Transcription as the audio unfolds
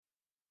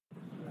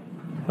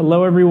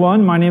Hello,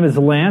 everyone. My name is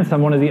Lance.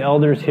 I'm one of the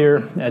elders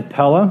here at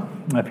Pella.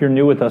 If you're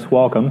new with us,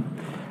 welcome.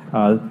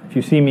 If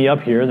you see me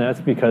up here, that's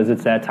because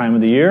it's that time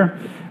of the year.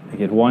 I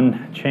get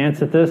one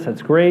chance at this.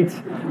 That's great.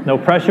 No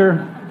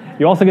pressure.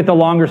 You also get the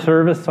longer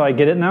service, so I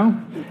get it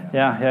now.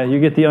 Yeah, you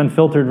get the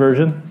unfiltered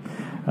version,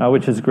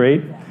 which is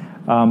great.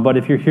 But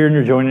if you're here and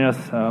you're joining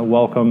us,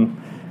 welcome.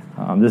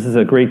 This is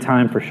a great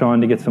time for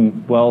Sean to get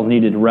some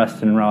well-needed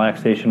rest and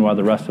relaxation while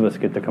the rest of us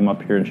get to come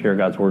up here and share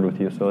God's Word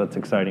with you, so that's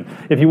exciting.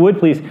 If you would,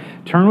 please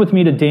turn with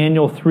me to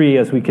Daniel 3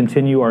 as we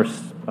continue our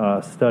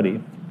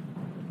study.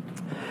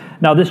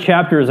 Now, this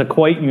chapter is a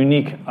quite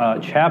unique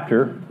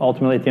chapter,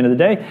 ultimately, at the end of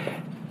the day.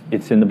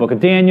 It's in the book of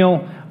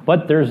Daniel,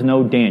 but there's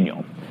no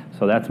Daniel.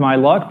 So that's my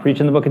luck,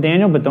 preaching the book of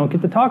Daniel, but don't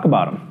get to talk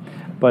about him.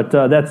 But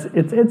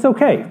it's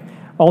okay.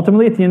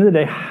 Ultimately, at the end of the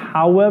day,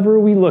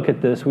 however we look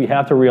at this, we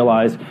have to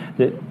realize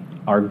that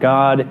our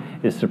God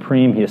is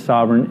supreme, He is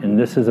sovereign, and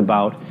this is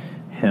about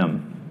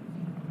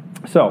Him.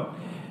 So,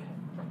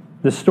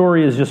 this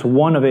story is just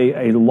one of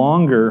a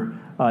longer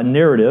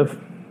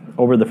narrative.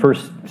 Over the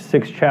first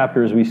 6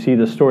 chapters, we see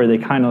the story. They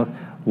kind of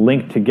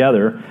link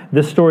together.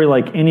 This story,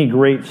 like any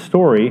great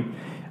story,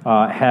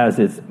 has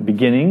its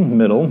beginning,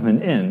 middle,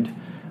 and end.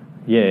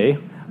 Yay.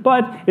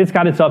 But it's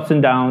got its ups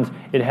and downs.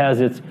 It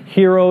has its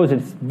heroes,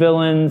 its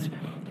villains.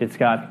 It's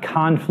got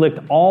conflict,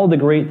 all the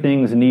great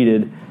things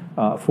needed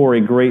for a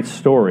great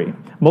story.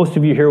 Most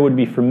of you here would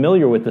be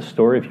familiar with this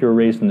story if you were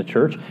raised in the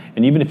church,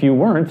 and even if you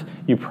weren't,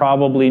 you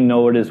probably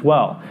know it as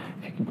well.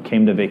 If you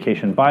came to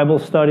vacation Bible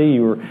study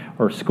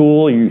or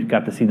school, you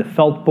got to see the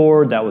felt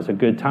board, that was a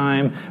good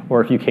time,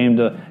 or if you came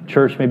to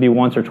church maybe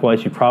once or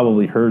twice, you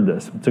probably heard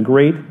this. It's a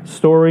great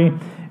story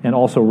and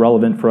also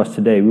relevant for us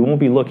today. We won't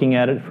be looking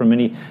at it from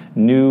any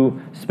new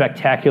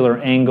spectacular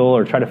angle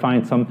or try to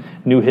find some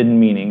new hidden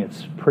meaning.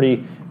 It's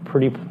pretty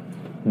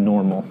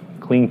normal,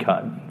 clean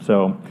cut.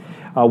 So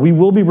we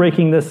will be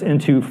breaking this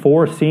into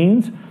 4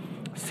 scenes.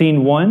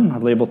 Scene 1,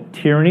 I've labeled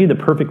tyranny, the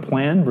perfect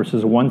plan,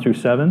 verses 1 through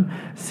 7.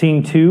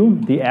 Scene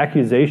 2, the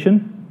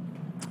accusation.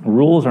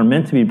 Rules are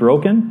meant to be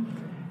broken,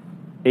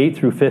 8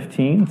 through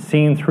 15.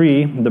 Scene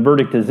 3, the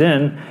verdict is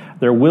in.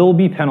 There will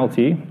be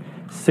penalty,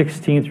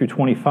 16 through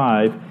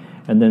 25.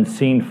 And then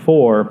scene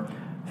 4,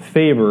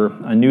 favor,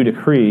 a new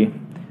decree,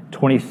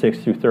 26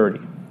 through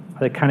 30.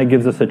 That kind of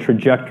gives us a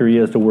trajectory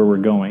as to where we're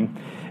going.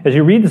 As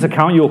you read this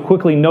account, you'll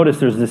quickly notice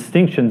there's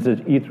distinctions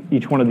at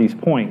each one of these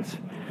points.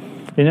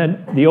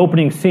 In the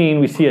opening scene,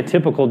 we see a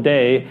typical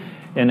day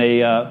in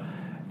a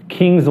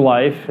king's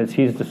life as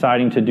he's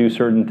deciding to do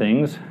certain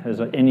things, as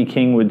any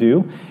king would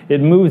do. It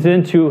moves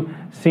into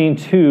scene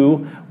 2,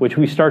 which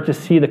we start to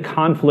see the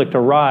conflict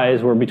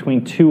arise, where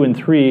between 2 and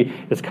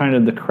 3 is kind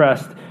of the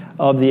crest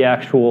of the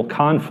actual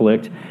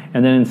conflict.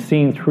 And then in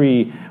scene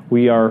 3,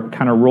 we are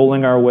kind of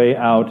rolling our way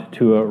out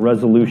to a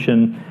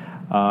resolution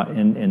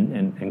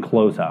and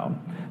close out.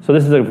 So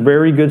this is a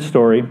very good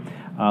story.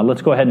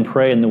 Let's go ahead and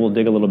pray, and then we'll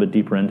dig a little bit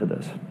deeper into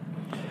this.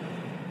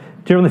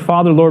 Dear Heavenly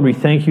Father, Lord, we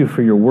thank you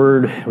for your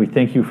word. We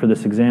thank you for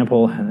this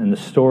example and the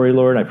story,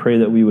 Lord. I pray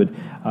that we would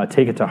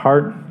take it to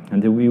heart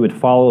and that we would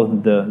follow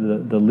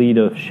the lead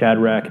of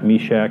Shadrach,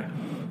 Meshach,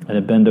 and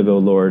Abednego,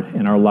 Lord,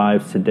 in our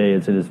lives today,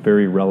 as it is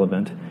very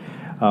relevant.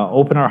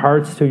 Open our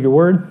hearts to your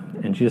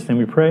word. In Jesus' name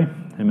we pray.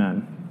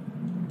 Amen.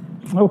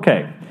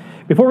 Okay.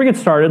 Before we get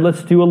started,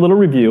 let's do a little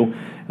review.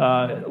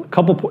 A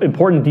couple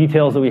important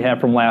details that we have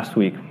from last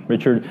week.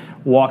 Richard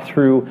walked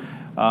through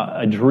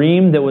a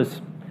dream that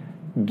was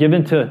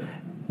given to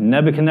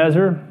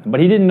Nebuchadnezzar, but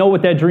he didn't know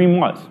what that dream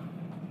was.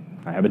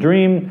 I have a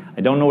dream.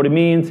 I don't know what it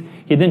means.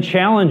 He then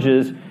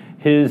challenges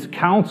his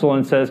counsel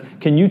and says,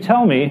 can you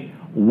tell me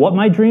what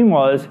my dream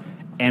was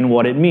and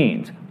what it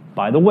means?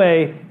 By the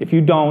way, if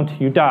you don't,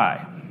 you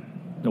die.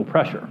 No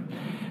pressure.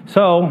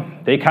 So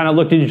they kind of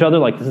looked at each other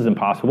like, this is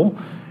impossible.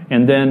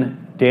 And then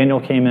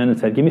Daniel came in and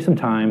said, give me some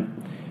time.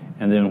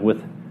 And then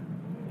with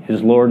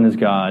his Lord and his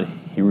God,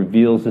 he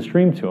reveals this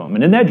dream to him.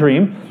 And in that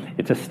dream,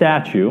 it's a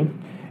statue.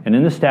 And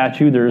in the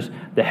statue, there's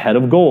the head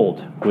of gold,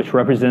 which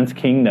represents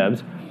King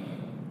Neb's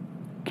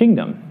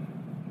kingdom.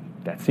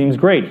 That seems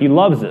great. He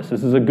loves this.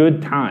 This is a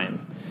good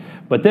time.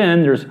 But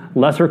then there's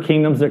lesser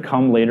kingdoms that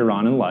come later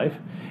on in life.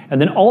 And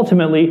then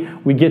ultimately,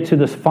 we get to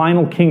this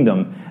final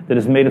kingdom that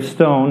is made of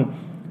stone,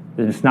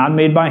 that is not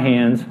made by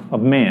hands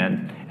of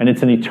man, and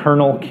it's an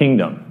eternal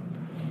kingdom.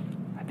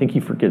 I think he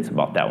forgets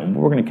about that one, but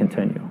we're going to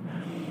continue.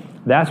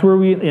 That's where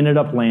we ended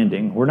up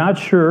landing. We're not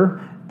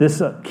sure.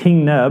 This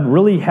King Neb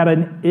really had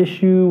an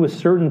issue with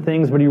certain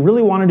things, but he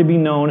really wanted to be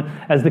known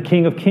as the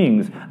King of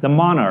Kings, the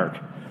monarch.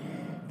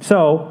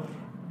 So,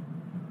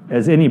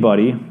 as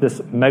anybody,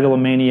 this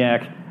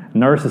megalomaniac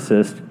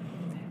narcissist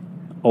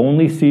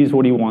only sees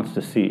what he wants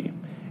to see.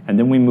 And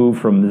then we move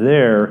from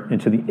there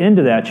into the end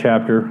of that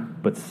chapter,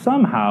 but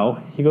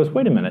somehow he goes,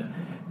 wait a minute,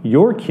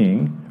 your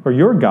king, or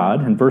your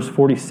God, in verse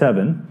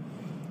 47,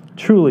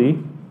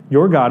 truly,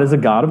 your God is a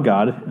God of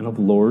God and a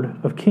Lord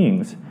of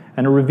kings,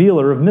 and a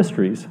revealer of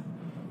mysteries.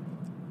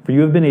 For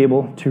you have been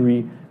able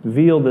to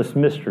reveal this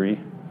mystery.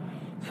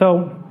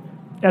 So,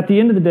 at the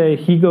end of the day,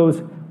 he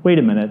goes, wait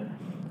a minute,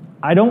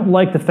 I don't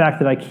like the fact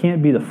that I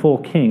can't be the full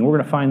king. We're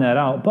going to find that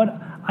out. But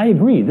I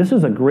agree. This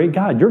is a great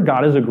God. Your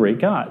God is a great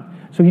God.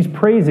 So he's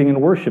praising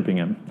and worshiping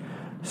him.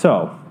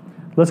 So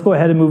let's go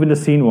ahead and move into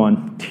scene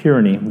 1,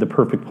 tyranny, the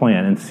perfect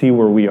plan, and see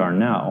where we are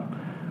now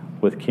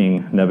with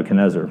King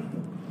Nebuchadnezzar.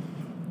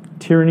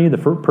 Tyranny, the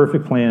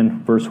perfect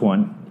plan, verse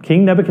 1.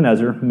 King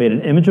Nebuchadnezzar made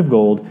an image of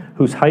gold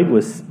whose height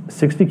was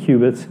 60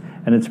 cubits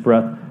and its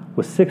breadth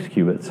was 6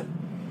 cubits.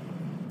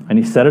 And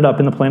he set it up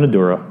in the plain of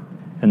Dura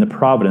in the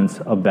province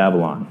of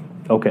Babylon.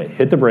 Okay,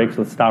 hit the brakes.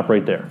 Let's stop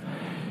right there.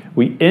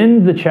 We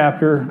end the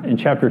chapter in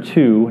chapter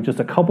 2, just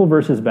a couple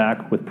verses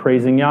back, with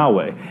praising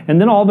Yahweh. And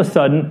then all of a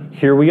sudden,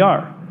 here we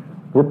are.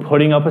 We're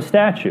putting up a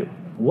statue.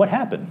 What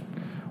happened?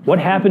 What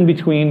happened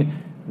between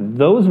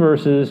those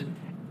verses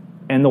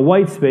and the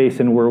white space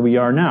and where we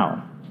are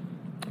now?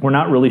 We're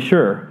not really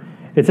sure.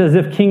 It's as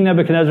if King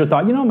Nebuchadnezzar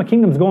thought, my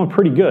kingdom's going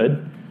pretty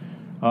good.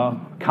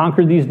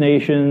 Conquered these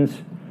nations,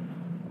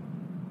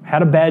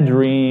 had a bad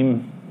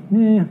dream.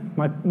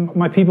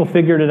 My people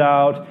figured it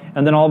out,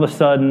 and then all of a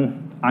sudden,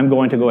 I'm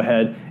going to go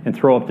ahead and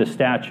throw up this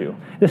statue.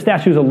 This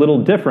statue is a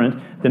little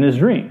different than his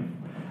dream.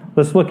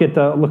 Let's look at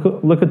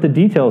the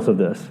details of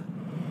this.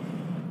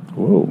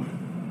 Whoa.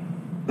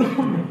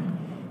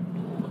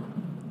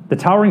 The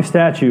towering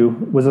statue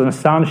was an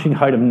astonishing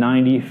height of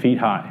 90 feet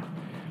high.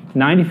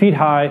 90 feet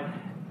high,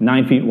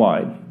 9 feet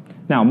wide.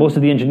 Now, most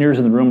of the engineers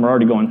in the room are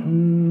already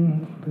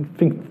going,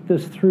 think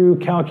this through,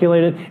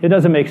 calculate it. It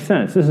doesn't make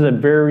sense. This is a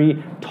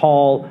very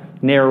tall,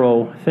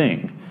 narrow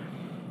thing.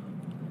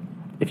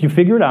 If you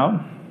figure it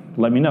out,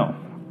 let me know.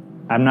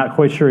 I'm not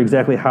quite sure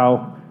exactly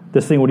how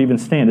this thing would even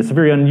stand. It's a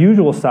very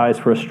unusual size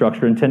for a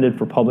structure intended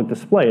for public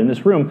display. In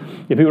this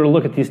room, if you were to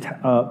look at these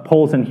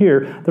poles in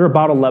here, they're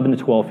about 11 to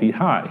 12 feet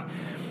high.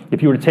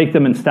 If you were to take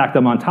them and stack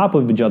them on top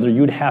of each other,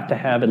 you'd have to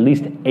have at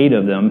least 8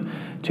 of them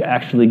to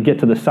actually get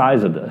to the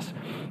size of this.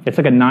 It's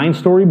like a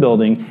 9-story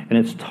building, and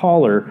it's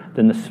taller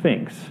than the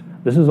Sphinx.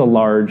 This is a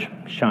large,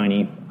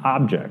 shiny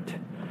object.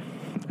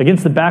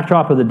 Against the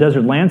backdrop of the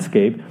desert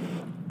landscape,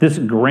 this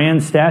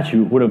grand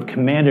statue would have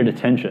commanded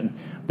attention.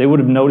 They would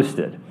have noticed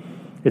it.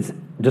 It's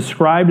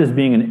described as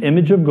being an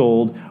image of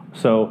gold,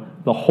 so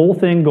the whole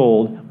thing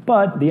gold,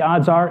 but the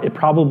odds are it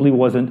probably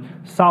wasn't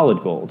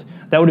solid gold.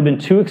 That would have been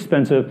too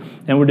expensive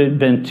and would have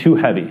been too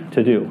heavy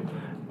to do.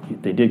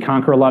 They did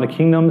conquer a lot of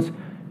kingdoms,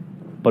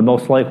 but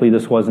most likely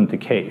this wasn't the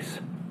case.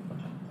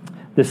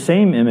 The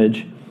same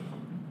image,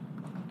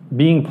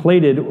 being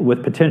plated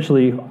with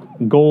potentially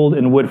gold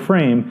and wood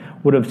frame,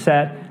 would have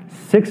sat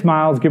 6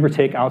 miles, give or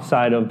take,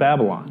 outside of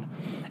Babylon.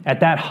 At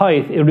that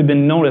height, it would have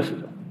been noticed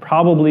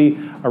probably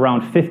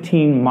around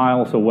 15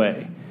 miles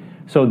away.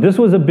 So this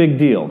was a big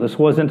deal. This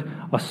wasn't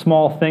a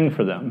small thing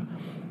for them.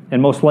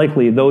 And most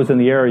likely, those in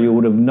the area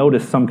would have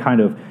noticed some kind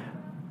of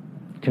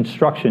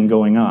construction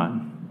going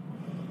on.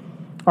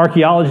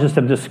 Archaeologists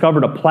have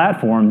discovered a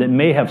platform that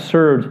may have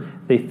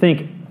served, they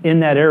think, in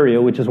that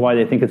area, which is why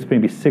they think it's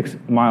maybe 6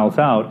 miles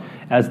out,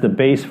 as the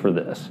base for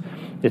this.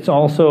 It's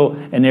also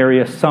an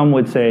area, some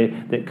would say,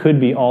 that could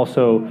be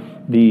also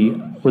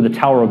where the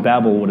Tower of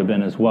Babel would have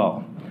been as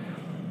well.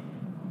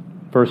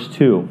 Verse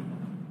 2.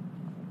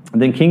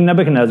 Then King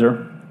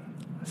Nebuchadnezzar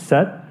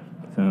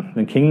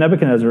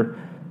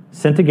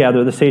sent to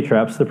gather the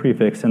satraps, the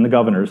prefects, and the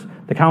governors,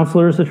 the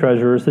counselors, the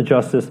treasurers, the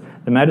justice,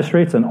 the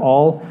magistrates, and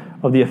all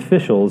of the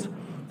officials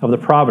of the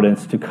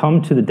province to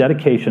come to the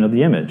dedication of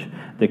the image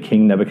that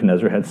King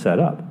Nebuchadnezzar had set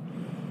up.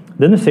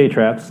 Then the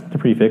satraps, the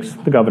prefects,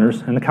 the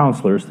governors, and the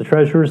counselors, the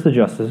treasurers, the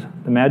justice,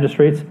 the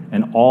magistrates,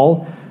 and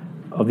all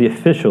of the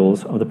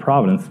officials of the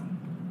province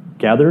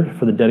gathered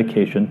for the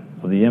dedication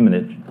of the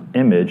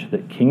image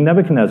that King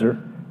Nebuchadnezzar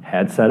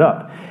had set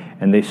up.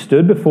 And they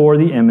stood before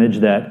the image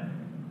that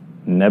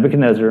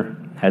Nebuchadnezzar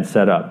had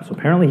set up. So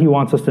apparently he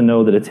wants us to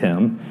know that it's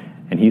him,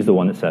 and he's the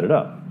one that set it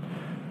up.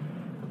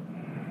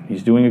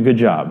 He's doing a good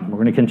job. We're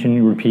going to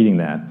continue repeating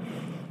that.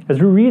 As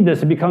we read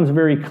this, it becomes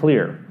very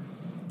clear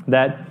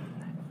that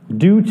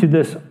due to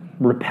this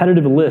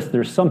repetitive list,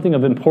 there's something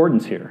of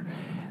importance here.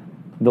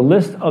 The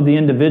list of the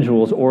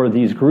individuals or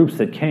these groups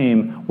that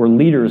came were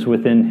leaders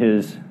within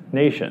his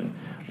nation.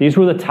 These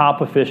were the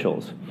top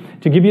officials.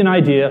 To give you an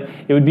idea,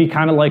 it would be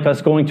kind of like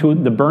us going to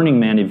the Burning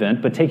Man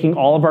event, but taking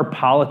all of our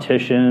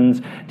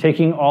politicians,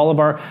 taking all of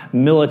our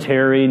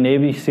military,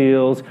 Navy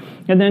SEALs,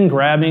 and then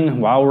grabbing,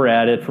 while we're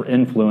at it, for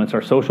influence,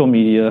 our social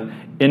media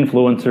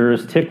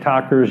influencers,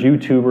 TikTokers,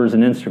 YouTubers,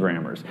 and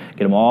Instagrammers. Get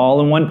them all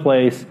in one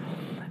place,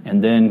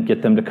 and then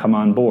get them to come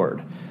on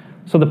board.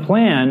 So the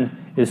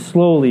plan is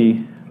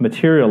slowly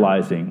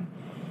materializing.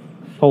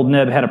 Old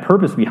Neb had a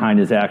purpose behind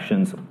his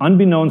actions.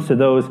 Unbeknownst to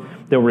those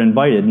that were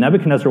invited,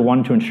 Nebuchadnezzar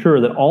wanted to ensure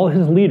that all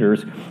his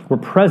leaders were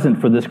present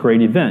for this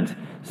great event,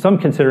 some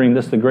considering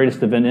this the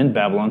greatest event in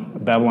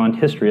Babylon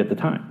history at the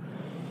time.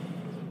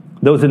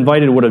 Those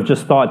invited would have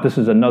just thought this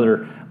is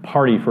another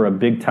party for a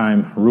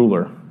big-time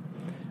ruler.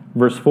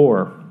 Verse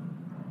 4,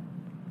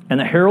 and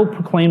the herald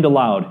proclaimed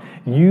aloud,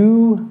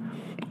 You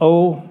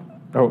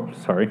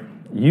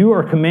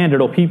are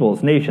commanded, O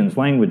peoples, nations,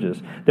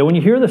 languages, that when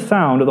you hear the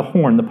sound of the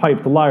horn, the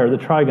pipe, the lyre, the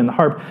trigon, the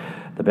harp,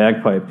 the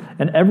bagpipe,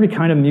 and every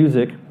kind of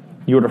music,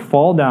 you are to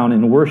fall down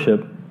and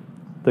worship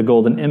the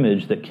golden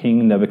image that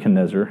King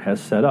Nebuchadnezzar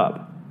has set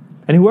up.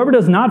 And whoever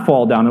does not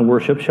fall down and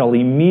worship shall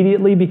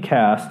immediately be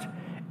cast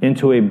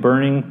into a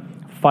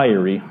burning,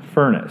 fiery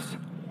furnace.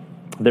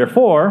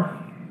 Therefore,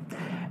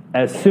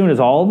 as soon as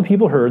all the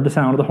people heard the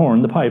sound of the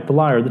horn, the pipe, the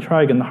lyre, the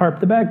trigon, the harp,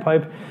 the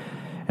bagpipe,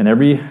 and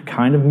every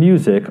kind of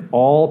music,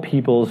 all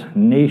peoples,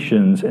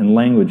 nations, and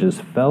languages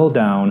fell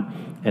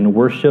down and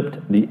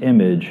worshipped the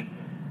image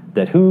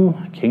that who?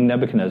 King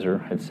Nebuchadnezzar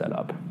had set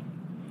up.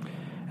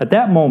 At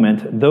that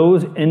moment,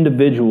 those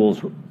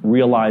individuals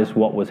realized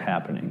what was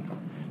happening.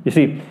 You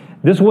see,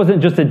 this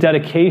wasn't just a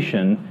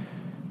dedication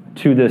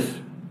to this,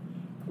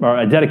 or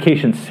a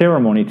dedication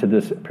ceremony to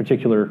this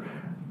particular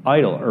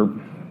idol or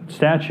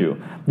statue.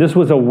 This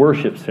was a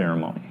worship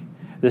ceremony.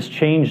 This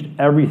changed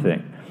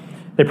everything.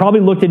 They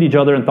probably looked at each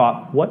other and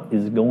thought, what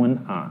is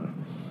going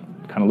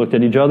on? Kind of looked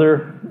at each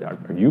other,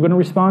 are you going to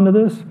respond to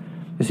this?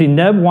 You see,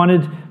 Neb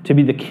wanted to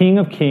be the king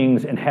of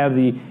kings and have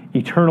the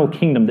eternal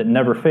kingdom that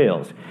never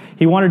fails.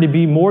 He wanted to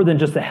be more than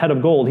just a head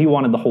of gold. He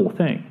wanted the whole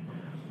thing.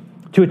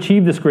 To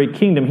achieve this great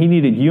kingdom, he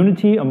needed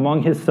unity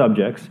among his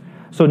subjects.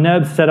 So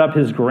Neb set up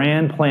his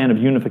grand plan of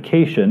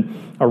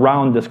unification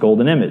around this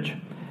golden image.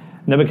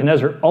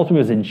 Nebuchadnezzar ultimately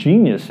was a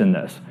genius in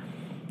this.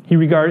 He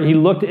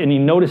looked and he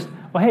noticed,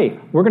 well, hey,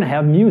 we're going to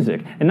have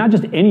music. And not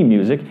just any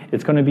music,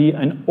 it's going to be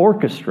an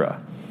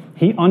orchestra.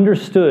 He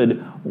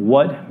understood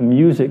what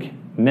music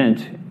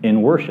meant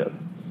in worship.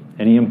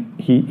 And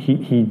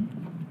he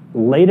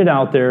laid it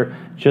out there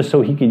just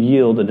so he could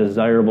yield a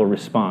desirable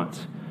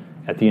response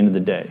at the end of the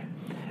day.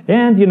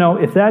 And,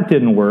 if that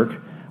didn't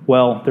work,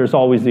 well, there's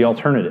always the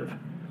alternative.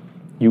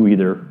 You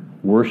either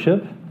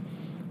worship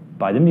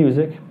by the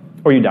music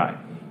or you die.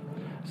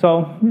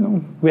 So,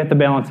 we have to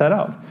balance that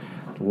out.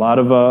 A lot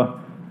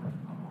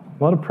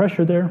of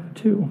pressure there,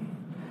 too.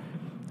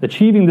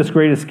 Achieving this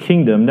greatest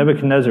kingdom,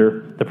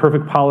 Nebuchadnezzar, the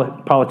perfect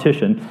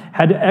politician,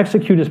 had to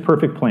execute his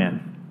perfect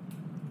plan.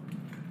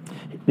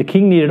 The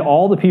king needed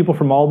all the people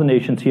from all the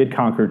nations he had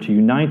conquered to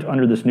unite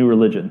under this new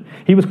religion.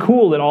 He was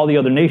cool that all the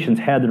other nations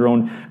had their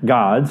own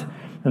gods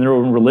and their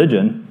own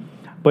religion,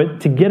 but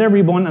to get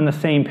everyone on the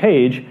same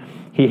page,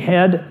 he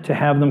had to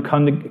have them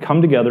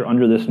come together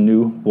under this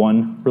new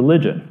one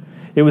religion.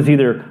 It was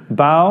either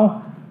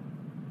bow,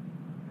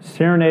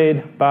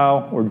 serenade,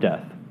 bow, or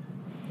death.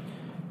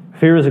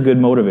 Fear is a good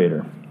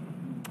motivator.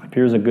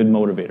 Fear is a good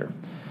motivator.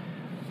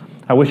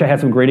 I wish I had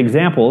some great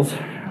examples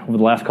over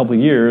the last couple of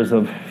years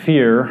of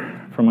fear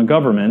from a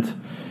government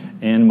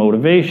and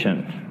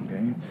motivation.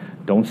 Okay?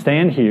 Don't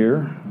stand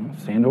here.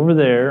 Stand over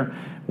there.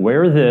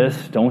 Wear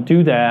this. Don't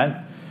do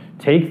that.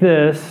 Take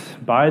this.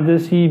 Buy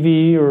this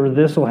EV or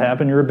this will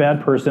happen. You're a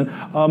bad person.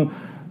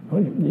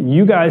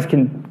 You guys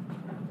can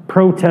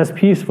protest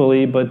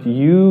peacefully, but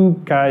you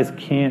guys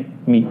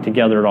can't meet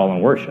together at all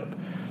in worship.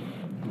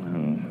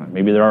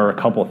 Maybe there are a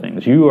couple of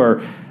things. You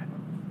are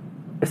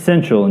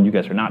essential and you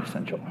guys are not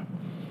essential.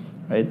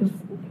 Right?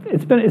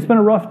 It's been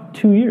a rough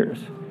 2 years.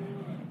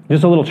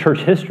 Just a little church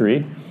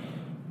history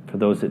for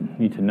those that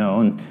need to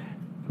know. And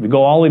if we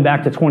go all the way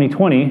back to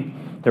 2020,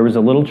 there was a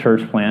little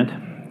church plant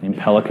in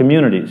Pella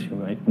Communities. You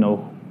might know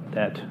what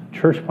that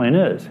church plant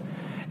is.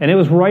 And it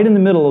was right in the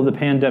middle of the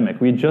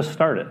pandemic. We had just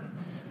started.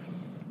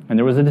 And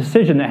there was a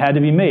decision that had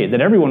to be made,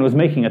 that everyone was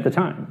making at the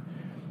time.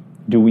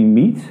 Do we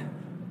meet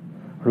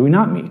or do we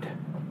not meet?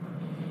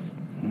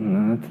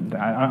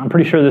 I'm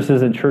pretty sure this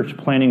isn't Church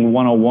Planning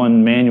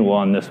 101 manual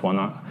on this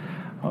one.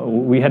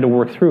 We had to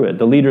work through it.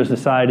 The leaders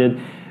decided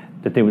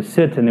that they would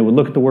sit and they would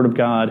look at the Word of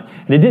God.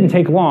 And it didn't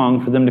take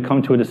long for them to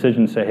come to a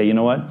decision and say, hey, you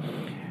know what?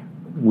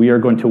 We are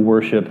going to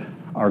worship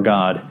our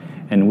God,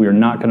 and we are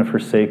not going to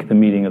forsake the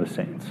meeting of the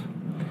saints.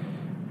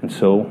 And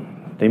so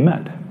they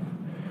met.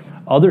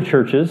 Other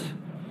churches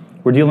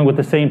were dealing with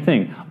the same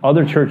thing.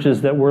 Other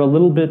churches that were a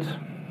little bit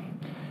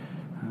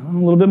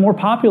more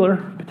popular,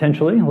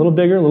 potentially, a little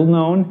bigger, a little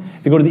known.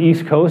 If you go to the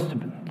East Coast,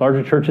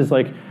 larger churches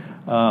like,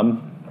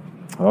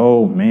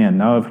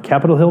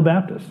 Capitol Hill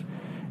Baptist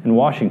in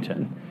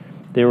Washington.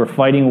 They were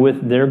fighting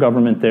with their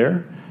government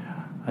there.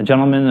 A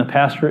gentleman, a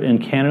pastor in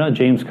Canada,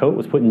 James Coate,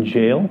 was put in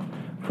jail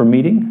for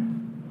meeting.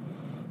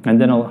 And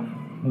then a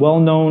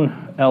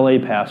well-known LA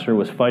pastor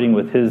was fighting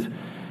with his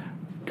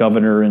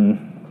governor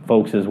and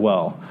folks as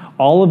well.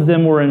 All of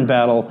them were in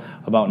battle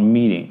about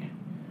meeting.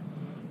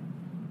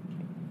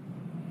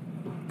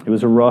 It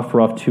was a rough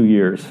 2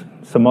 years.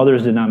 Some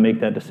others did not make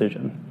that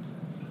decision.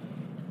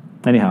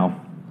 Anyhow,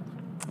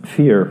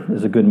 fear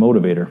is a good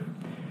motivator.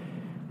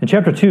 In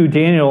chapter 2,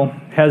 Daniel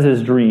has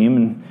his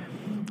dream,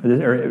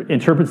 or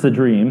interprets the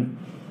dream,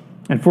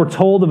 and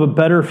foretold of a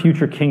better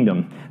future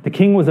kingdom. The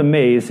king was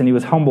amazed, and he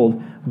was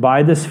humbled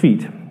by this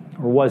feat.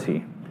 Or was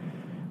he?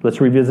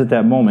 Let's revisit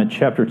that moment.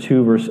 Chapter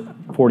 2, verse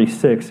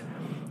 46.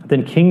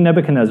 Then King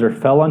Nebuchadnezzar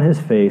fell on his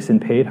face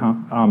and paid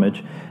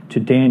homage to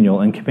Daniel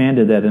and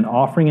commanded that an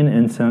offering and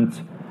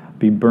incense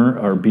be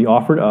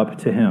offered up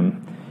to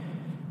him.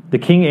 The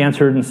king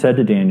answered and said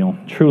to Daniel,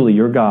 truly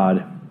your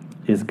God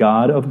is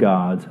God of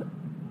gods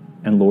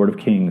and Lord of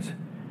kings,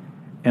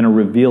 and a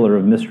revealer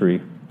of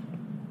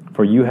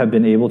for you have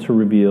been able to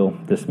reveal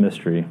this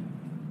mystery.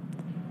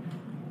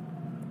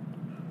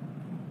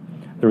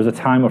 There was a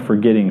time of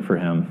forgetting for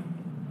him.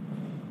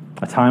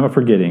 A time of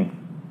forgetting.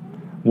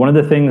 One of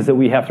the things that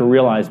we have to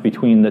realize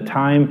between the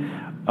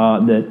time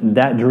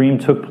that dream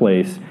took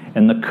place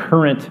and the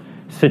current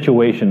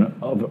situation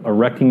of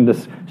erecting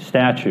this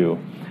statue,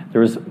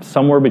 there was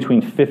somewhere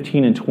between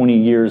 15 and 20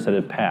 years that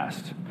had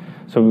passed.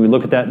 So when we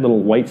look at that little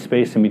white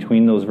space in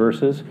between those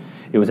verses,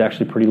 it was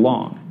actually pretty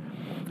long.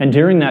 And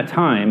during that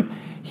time,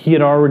 he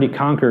had already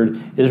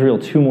conquered Israel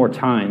 2 more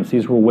times.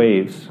 These were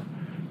waves.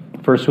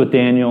 First with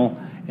Daniel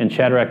and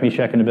Shadrach,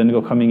 Meshach, and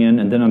Abednego coming in,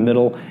 and then a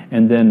middle,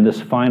 and then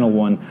this final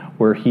one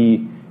where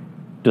he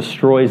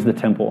destroys the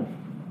temple.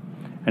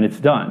 And it's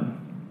done.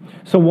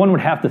 So one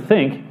would have to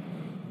think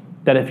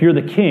that if you're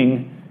the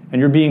king and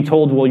you're being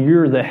told, well,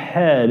 you're the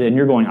head, and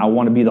you're going, I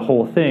want to be the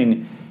whole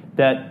thing,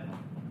 that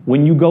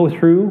when you go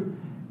through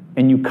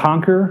and you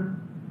conquer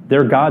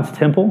their God's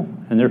temple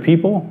and their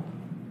people,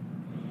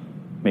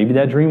 maybe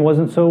that dream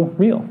wasn't so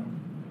real.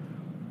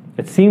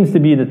 It seems to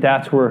be that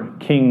that's where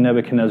King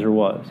Nebuchadnezzar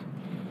was.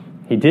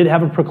 He did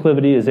have a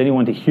proclivity as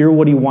anyone to hear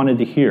what he wanted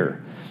to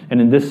hear. And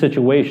in this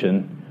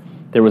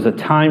situation, there was a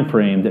time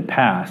frame that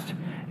passed,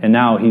 and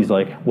now he's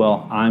like,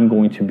 well, I'm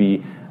going to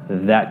be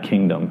that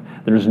kingdom.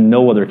 There's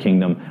no other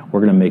kingdom. We're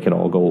going to make it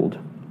all gold.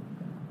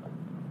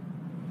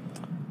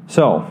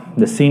 So,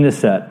 the scene is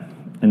set,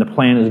 and the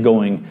plan is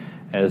going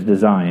as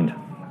designed.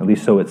 At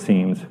least so it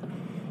seems.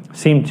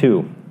 Scene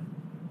 2.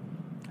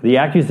 The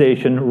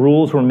accusation,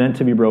 rules were meant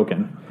to be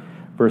broken.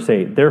 Verse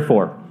 8,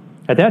 therefore,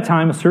 at that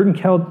time, certain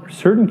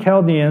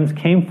Chaldeans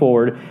came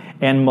forward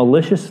and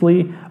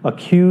maliciously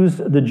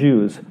accused the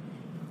Jews.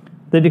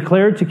 They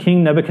declared to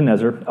King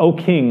Nebuchadnezzar, O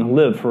king,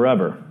 live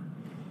forever.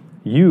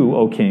 You,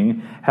 O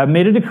king, have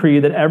made a decree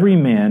that every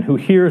man who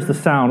hears the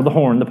sound of the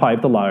horn, the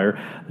pipe, the lyre,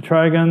 the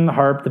trigon, the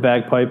harp, the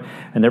bagpipe,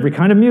 and every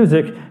kind of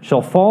music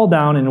shall fall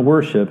down and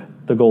worship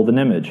the golden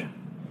image.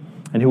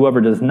 And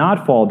whoever does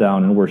not fall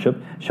down and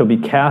worship shall be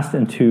cast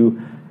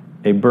into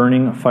a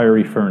burning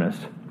fiery furnace.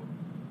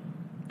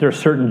 There are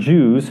certain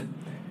Jews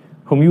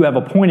whom you have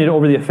appointed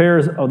over the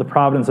affairs of the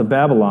province of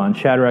Babylon,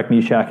 Shadrach,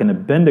 Meshach, and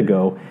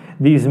Abednego.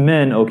 These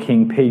men, O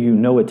king, pay you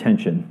no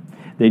attention.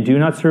 They do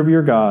not serve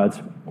your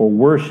gods or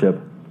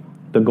worship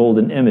the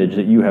golden image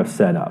that you have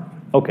set up.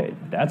 Okay,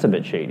 that's a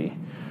bit shady,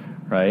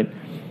 right?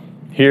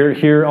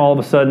 Here all of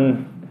a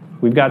sudden,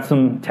 we've got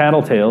some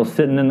tattletales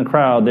sitting in the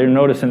crowd. They're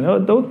noticing, oh,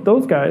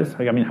 those guys.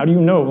 Like, I mean, how do you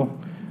know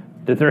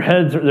that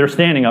they're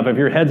standing up if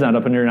your head's not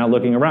up and you're not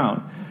looking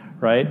around,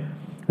 right?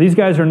 These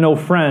guys are no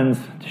friends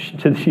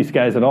to these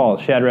guys at all,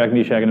 Shadrach,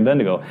 Meshach, and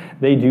Abednego.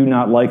 They do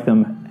not like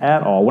them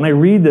at all. When I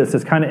read this,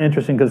 it's kind of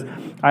interesting because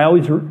I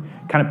always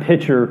kind of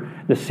picture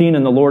the scene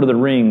in The Lord of the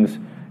Rings,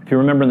 if you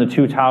remember in the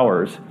Two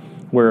Towers,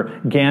 where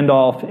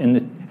Gandalf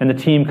and the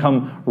team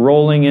come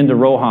rolling into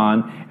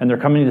Rohan, and they're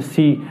coming to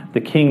see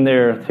the king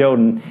there,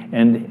 Theoden,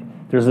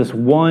 and there's this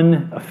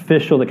one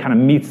official that kind of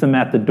meets them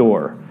at the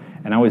door,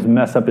 and I always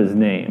mess up his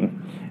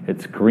name.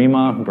 It's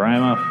Grima.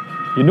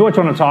 You know what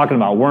I'm talking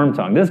about,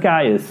 Wormtongue. This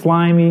guy is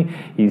slimy,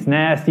 he's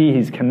nasty,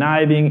 he's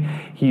conniving,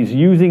 he's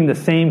using the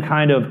same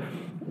kind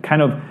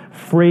of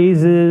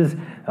phrases,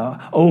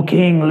 "O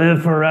king,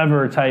 live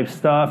forever" type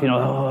stuff.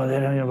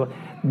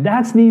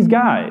 That's these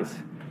guys.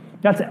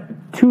 That's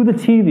to the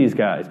T, these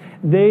guys.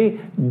 They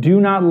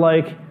do not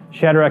like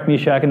Shadrach,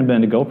 Meshach, and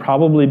Abednego,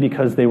 probably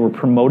because they were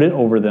promoted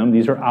over them.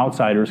 These are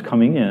outsiders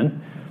coming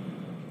in.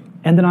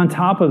 And then on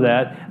top of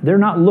that, they're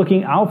not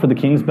looking out for the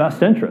king's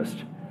best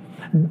interest.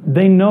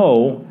 They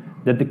know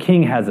that the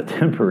king has a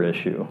temper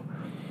issue.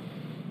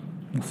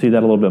 We'll see that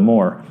a little bit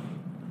more.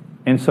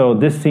 And so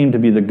this seemed to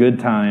be the good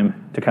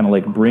time to kind of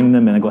like bring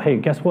them in and go, hey,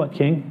 guess what,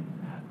 king?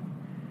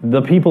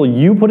 The people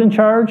you put in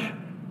charge,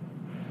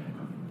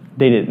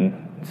 they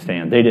didn't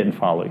stand. They didn't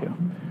follow you.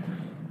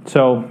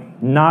 So,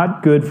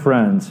 not good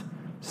friends.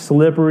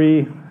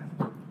 Slippery,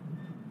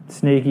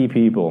 snaky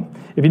people.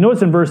 If you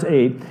notice in verse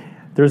 8,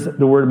 there's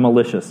the word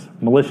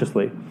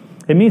maliciously.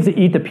 It means to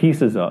eat the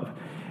pieces of.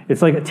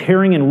 It's like a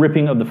tearing and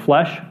ripping of the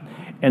flesh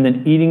and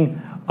then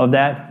eating of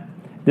that.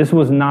 This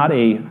was not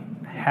a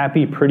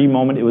happy, pretty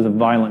moment. It was a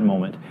violent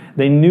moment.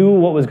 They knew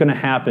what was going to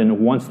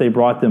happen once they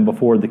brought them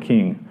before the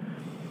king.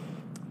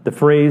 The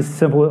phrase,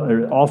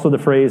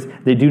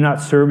 they do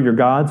not serve your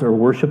gods or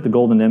worship the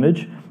golden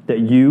image that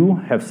you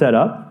have set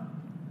up.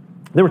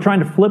 They were trying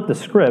to flip the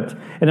script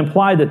and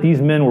imply that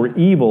these men were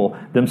evil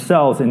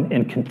themselves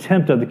in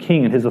contempt of the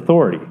king and his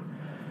authority.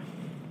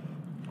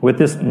 With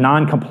this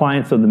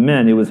non-compliance of the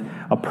men, it was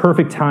a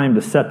perfect time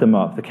to set them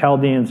up. The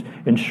Chaldeans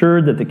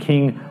ensured that the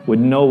king would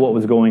know what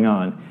was going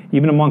on.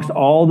 Even amongst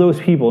all those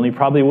people, and he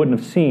probably wouldn't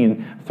have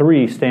seen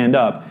 3 stand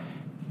up,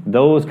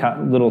 those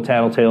little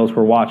tattletales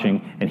were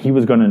watching, and he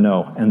was going to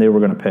know, and they were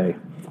going to pay.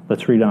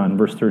 Let's read on,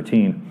 verse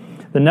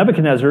 13. Then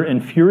Nebuchadnezzar,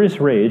 in furious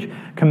rage,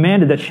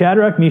 commanded that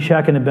Shadrach,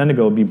 Meshach, and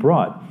Abednego be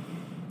brought.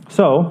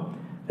 So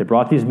they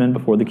brought these men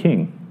before the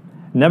king.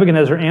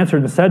 Nebuchadnezzar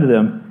answered and said to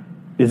them,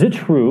 Is it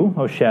true,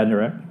 O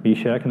Shadrach,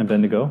 Meshach, and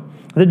Abednego,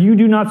 that you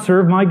do not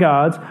serve my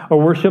gods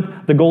or worship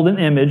the golden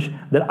image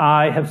that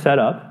I have set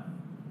up?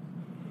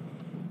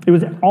 It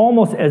was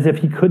almost as if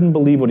he couldn't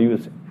believe what he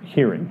was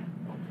hearing.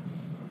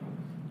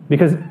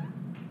 Because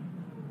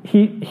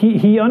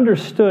he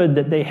understood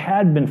that they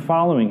had been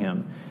following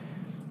him.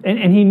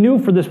 And he knew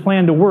for this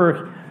plan to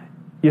work,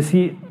 you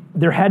see,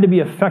 there had to be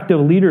effective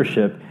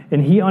leadership,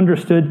 and he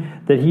understood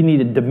that he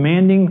needed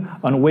demanding,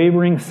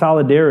 unwavering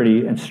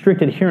solidarity and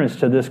strict adherence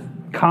to this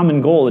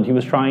common goal that he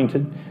was trying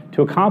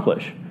to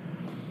accomplish.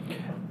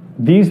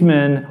 These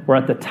men were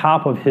at the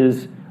top of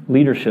his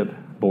leadership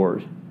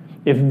board.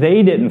 If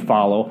they didn't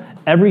follow,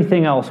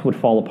 everything else would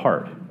fall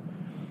apart.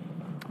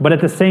 But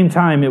at the same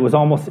time, it was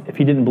almost if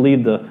he didn't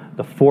believe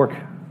the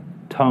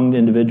fork-tongued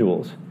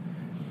individuals.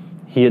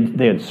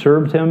 They had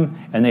served him,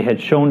 and they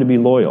had shown to be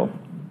loyal.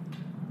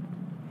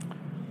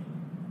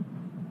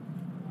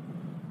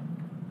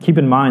 Keep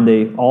in mind,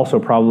 they also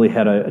probably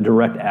had a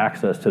direct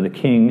access to the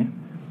king,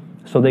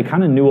 so they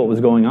kind of knew what was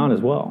going on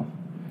as well.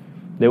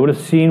 They would have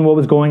seen what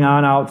was going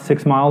on out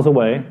 6 miles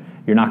away.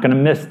 You're not going to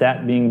miss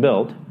that being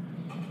built.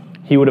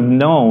 They would have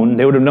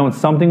known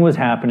something was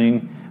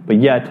happening, but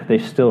yet they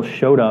still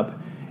showed up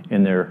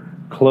in their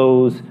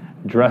clothes,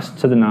 dressed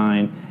to the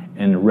nine,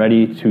 and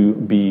ready to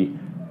be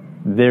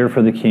there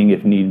for the king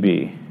if need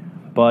be.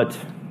 But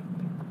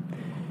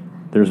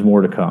there's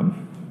more to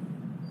come.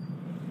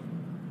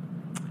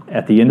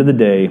 At the end of the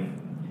day,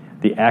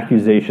 the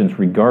accusations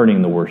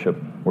regarding the worship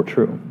were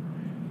true.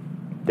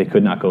 They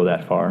could not go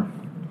that far.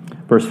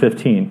 Verse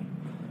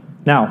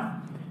 15.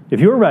 Now, if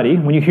you are ready,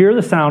 when you hear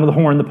the sound of the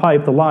horn, the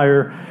pipe, the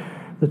lyre,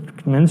 the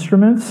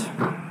instruments,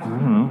 I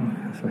don't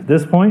know, so at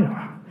this point,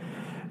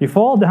 you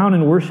fall down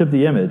and worship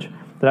the image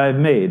that I have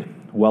made.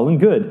 Well and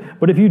good.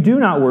 But if you do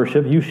not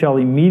worship, you shall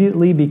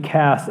immediately be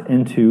cast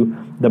into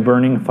the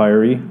burning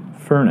fiery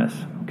furnace.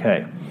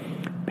 Okay.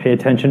 Pay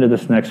attention to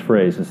this next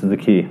phrase. This is the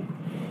key.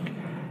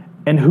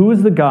 And who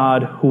is the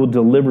God who will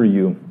deliver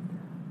you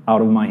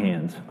out of my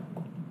hands?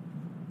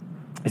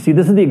 You see,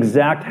 this is the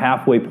exact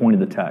halfway point of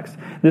the text.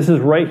 This is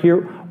right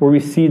here where we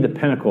see the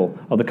pinnacle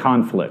of the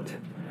conflict.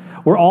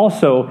 We're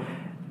also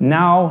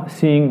now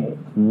seeing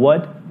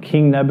what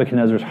King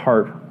Nebuchadnezzar's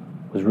heart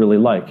was really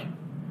like.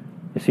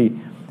 You see,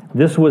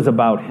 this was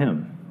about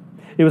him.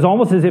 It was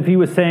almost as if he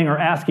was saying or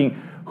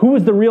asking, who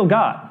is the real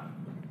God?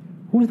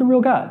 Who is the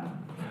real God?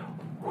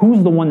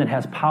 Who's the one that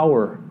has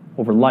power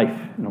over life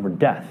and over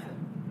death?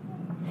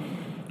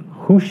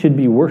 Who should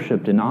be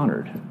worshipped and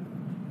honored?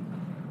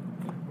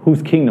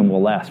 Whose kingdom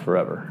will last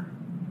forever?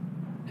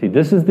 See,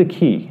 this is the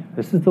key.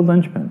 This is the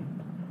linchpin.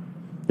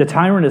 The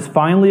tyrant has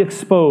finally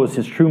exposed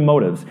his true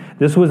motives.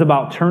 This was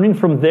about turning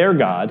from their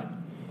God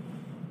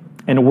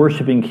and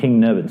worshiping King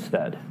Neb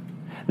instead.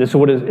 This is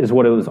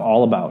what it was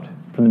all about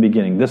from the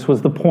beginning. This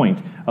was the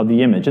point of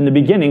the image. In the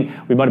beginning,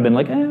 we might have been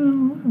like, well,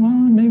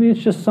 maybe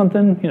it's just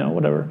something,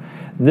 whatever.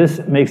 This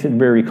makes it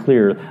very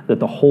clear that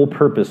the whole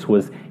purpose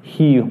was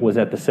he was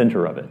at the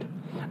center of it.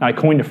 Now, I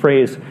coined a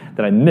phrase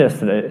that I missed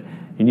that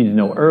you need to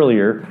know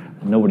earlier,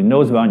 nobody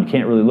knows about, and you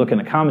can't really look in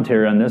a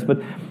commentary on this, but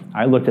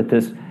I looked at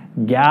this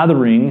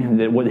gathering,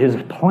 his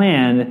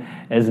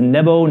plan as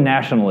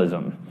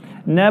Nebo-nationalism.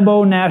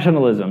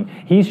 Nebo-nationalism.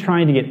 He's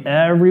trying to get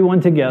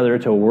everyone together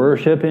to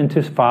worship and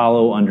to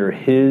follow under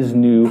his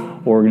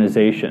new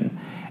organization.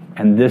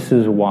 And this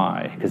is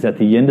why. Because at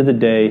the end of the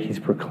day, he's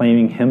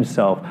proclaiming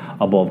himself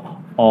above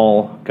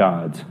all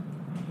gods.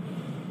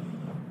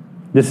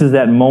 This is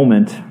that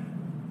moment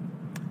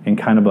in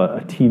kind of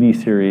a TV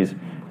series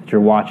that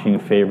you're watching a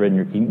favorite and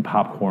you're eating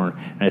popcorn,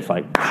 and it's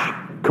like,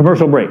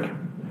 commercial break.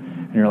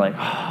 And you're like,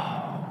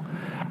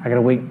 I got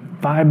to wait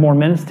 5 more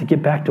minutes to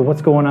get back to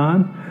what's going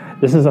on.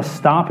 This is a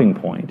stopping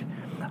point.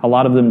 A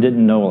lot of them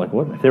didn't know,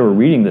 what if they were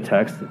reading the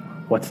text,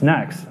 what's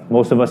next?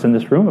 Most of us in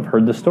this room have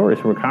heard the story,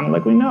 so we're kind of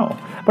like, we know.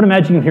 But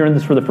imagine hearing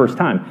this for the first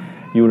time.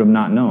 You would have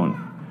not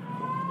known.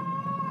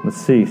 Let's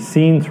see.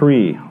 Scene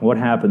 3. What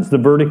happens? The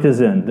verdict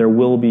is in. There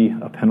will be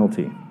a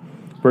penalty.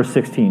 Verse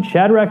 16.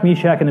 Shadrach,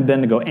 Meshach, and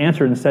Abednego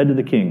answered and said to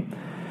the king,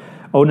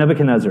 O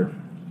Nebuchadnezzar,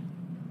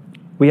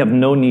 we have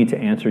no need to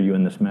answer you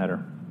in this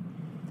matter.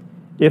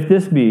 If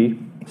this be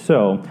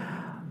so,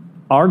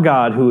 our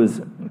God who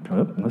is...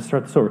 Let's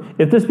start this over.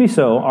 If this be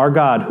so, our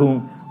God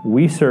whom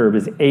we serve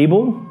is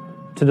able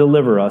to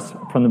deliver us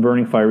from the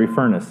burning fiery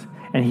furnace,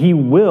 and he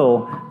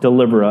will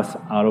deliver us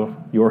out of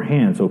your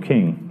hands, O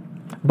king.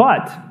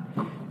 But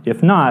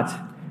if not,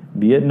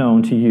 be it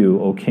known to you,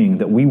 O king,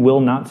 that we will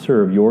not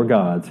serve your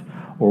gods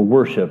or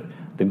worship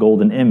the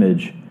golden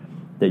image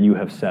that you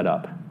have set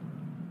up.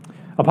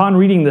 Upon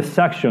reading this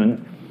section,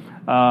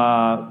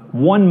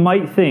 one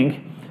might think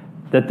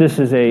that this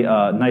is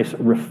a nice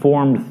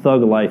reformed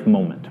thug life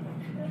moment.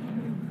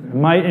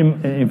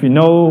 If you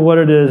know what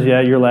it is, yeah,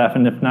 you're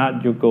laughing. If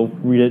not, you'll go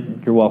read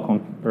it. You're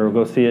welcome, or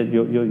go see it.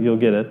 You'll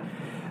get it.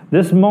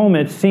 This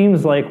moment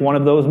seems like one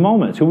of those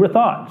moments. Who would have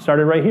thought?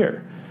 Started right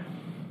here.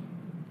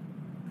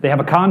 They have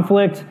a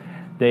conflict.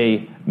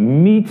 They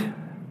meet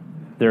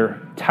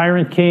their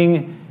tyrant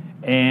king,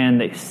 and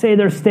they say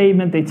their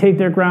statement. They take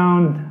their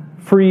ground.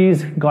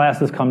 freeze,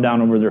 glasses come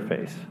down over their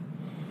face.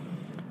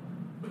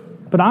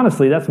 But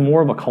honestly, that's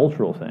more of a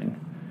cultural thing.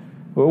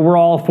 We're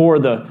all for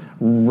the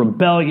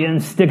rebellion,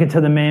 stick it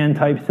to the man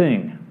type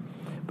thing.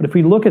 But if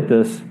we look at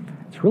this,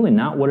 it's really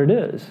not what it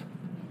is.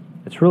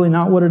 It's really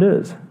not what it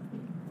is.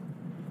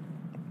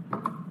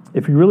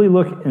 If you really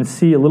look and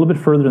see a little bit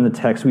further in the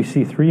text, we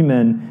see three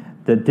men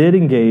that did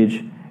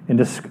engage,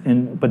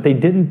 but they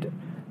didn't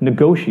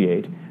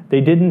negotiate.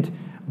 They didn't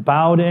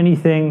bow to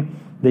anything.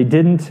 They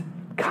didn't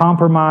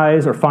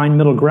compromise or find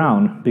middle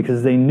ground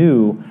because they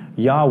knew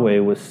Yahweh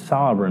was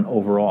sovereign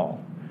over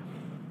all.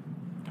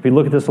 If we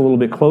look at this a little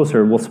bit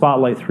closer, we'll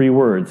spotlight three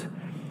words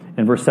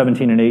in verse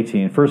 17 and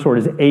 18. First word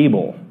is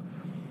able,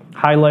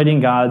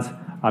 highlighting God's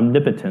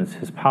omnipotence,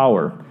 his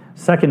power.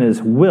 Second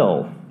is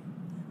will,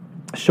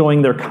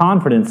 showing their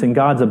confidence in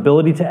God's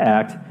ability to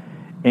act.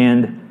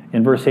 And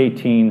in verse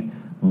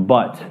 18,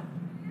 but,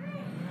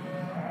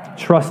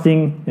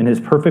 trusting in his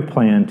perfect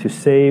plan to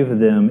save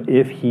them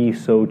if he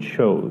so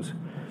chose.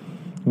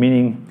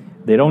 Meaning,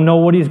 they don't know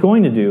what he's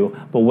going to do,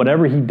 but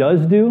whatever he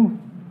does do,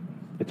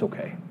 it's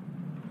okay.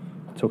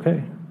 It's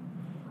okay.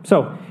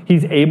 So,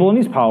 he's able and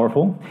he's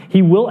powerful.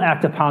 He will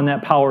act upon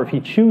that power if he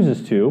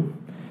chooses to.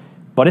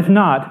 But if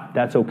not,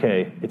 that's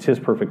okay. It's his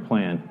perfect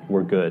plan.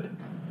 We're good.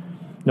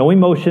 No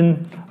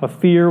emotion of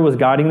fear was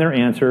guiding their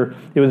answer.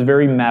 It was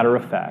very matter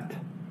of fact.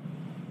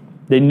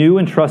 They knew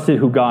and trusted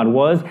who God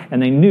was,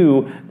 and they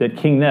knew that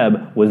King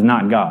Neb was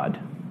not God.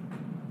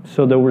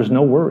 So there was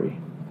no worry,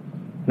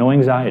 no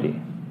anxiety.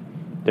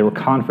 They were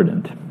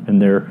confident in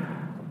their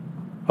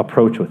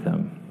approach with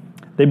him.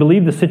 They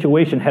believed the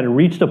situation had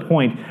reached a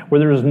point where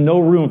there was no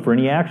room for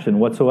any action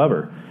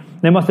whatsoever.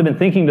 They must have been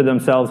thinking to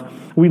themselves,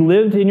 we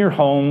lived in your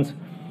homes,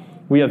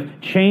 we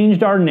have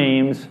changed our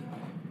names,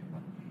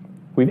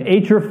 we've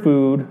ate your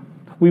food,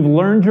 we've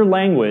learned your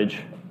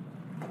language.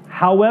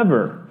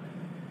 However,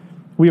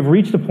 we have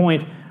reached a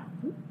point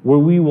where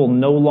we will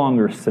no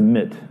longer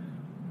submit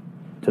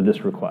to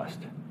this request.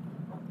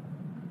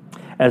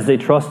 As they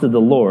trusted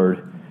the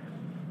Lord,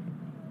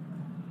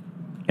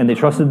 and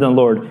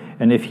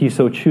if he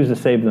so choose to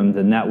save them,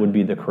 then that would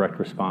be the correct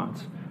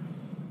response.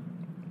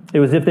 It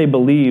was if they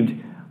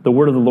believed the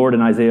word of the Lord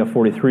in Isaiah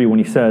 43 when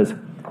he says,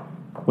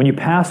 when you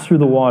pass through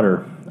the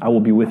water, I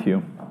will be with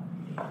you.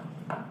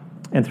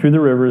 And through the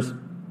rivers,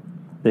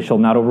 they shall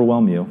not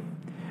overwhelm you.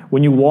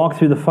 When you walk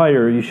through the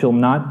fire, you shall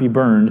not be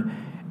burned,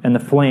 and the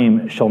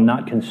flame shall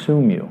not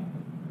consume you.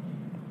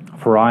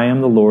 For I am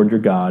the Lord your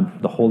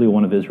God, the Holy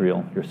One of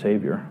Israel, your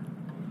Savior.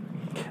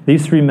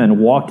 These three men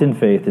walked in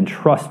faith and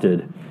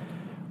trusted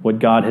what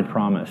God had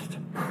promised.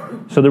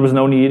 So there was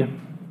no need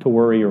to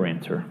worry or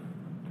answer.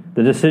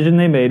 The decision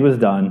they made was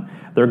done.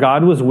 Their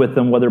God was with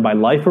them, whether by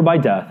life or by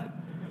death,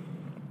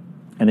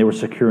 and they were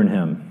secure in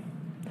him.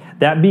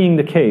 That being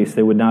the case,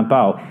 they would not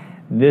bow.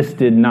 This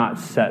did not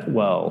set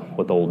well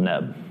with old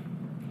Neb.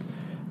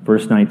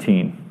 Verse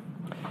 19.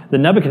 The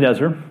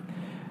Nebuchadnezzar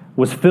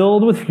was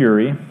filled with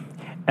fury,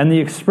 and the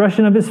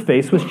expression of his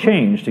face was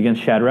changed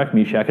against Shadrach,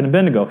 Meshach, and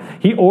Abednego.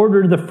 He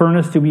ordered the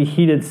furnace to be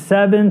heated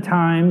 7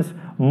 times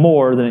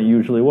more than it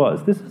usually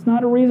was. This is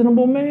not a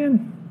reasonable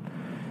man.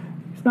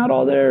 He's not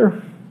all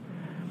there.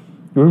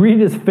 We read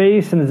his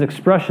face and his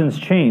expressions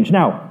change.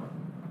 Now,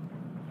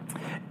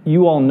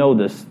 you all know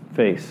this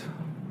face.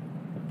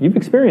 You've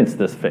experienced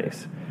this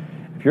face.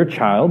 If you're a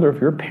child or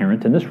if you're a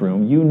parent in this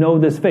room, you know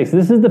this face.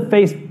 This is the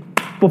face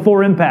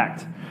before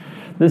impact.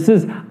 This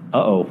is,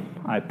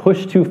 I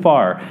pushed too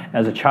far.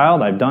 As a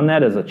child, I've done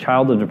that as a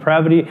child of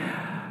depravity.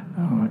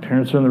 My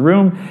parents are in the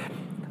room.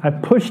 I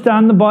pushed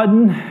on the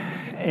button,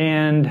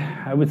 and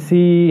I would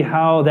see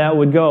how that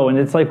would go. And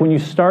it's like when you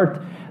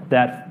start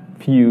that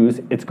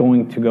fuse, it's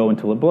going to go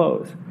until it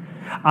blows.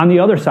 On the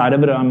other side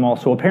of it, I'm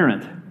also a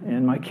parent,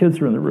 and my kids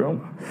are in the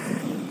room.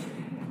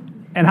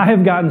 And I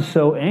have gotten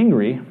so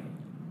angry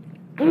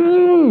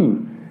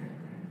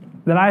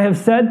that I have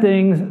said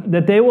things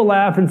that they will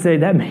laugh and say,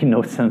 that made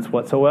no sense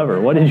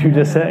whatsoever. What did you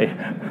just say?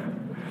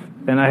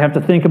 And I have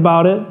to think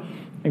about it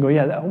and go,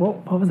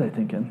 what was I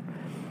thinking?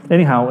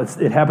 Anyhow,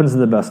 it happens to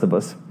the best of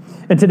us.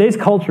 In today's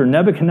culture,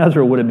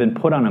 Nebuchadnezzar would have been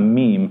put on a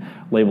meme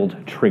labeled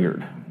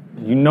triggered.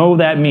 You know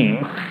that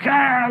meme.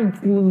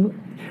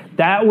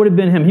 That would have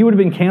been him. He would have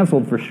been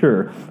canceled for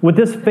sure. With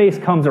this face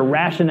comes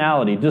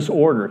irrationality,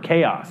 disorder,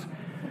 chaos.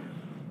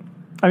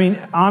 I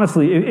mean,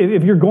 honestly,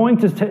 if you're going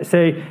to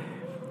say,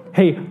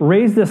 hey,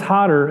 raise this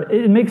hotter,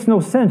 it makes no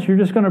sense. You're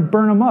just going to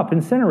burn them up,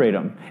 incinerate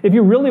them. If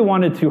you really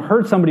wanted to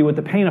hurt somebody with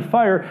the pain of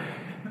fire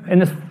in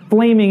this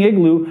flaming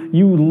igloo,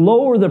 you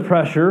lower the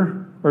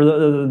pressure or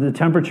the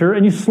temperature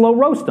and you slow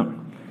roast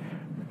them.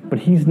 But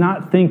he's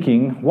not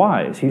thinking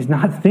wise. He's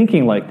not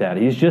thinking like that.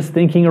 He's just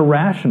thinking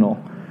irrational.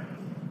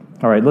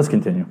 All right, let's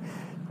continue.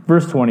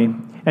 Verse 20,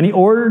 and he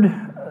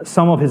ordered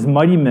some of his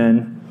mighty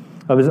men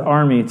of his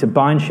army to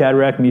bind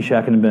Shadrach,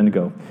 Meshach, and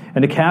Abednego,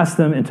 and to cast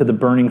them into the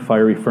burning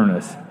fiery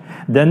furnace.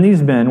 Then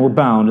these men were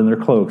bound in their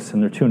cloaks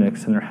and their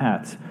tunics and their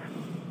hats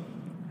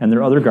and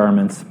their other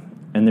garments,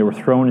 and they were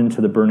thrown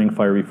into the burning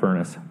fiery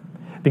furnace.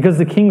 Because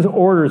the king's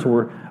orders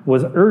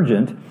was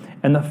urgent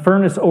and the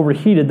furnace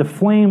overheated, the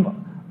flame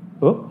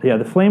of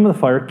the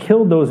fire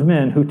killed those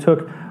men who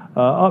took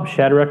up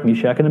Shadrach,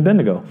 Meshach, and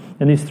Abednego.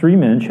 And these three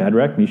men,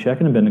 Shadrach, Meshach,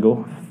 and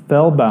Abednego,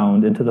 fell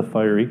bound into the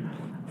fiery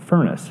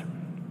furnace.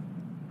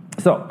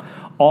 So,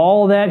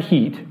 all that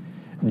heat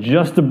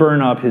just to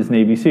burn up his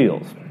Navy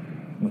SEALs.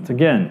 Once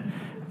again,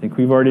 I think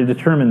we've already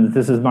determined that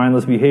this is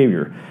mindless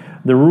behavior.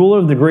 The ruler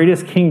of the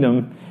greatest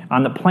kingdom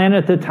on the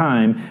planet at the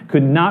time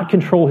could not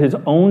control his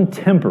own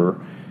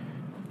temper,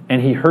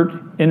 and he hurt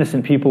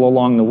innocent people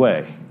along the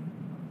way.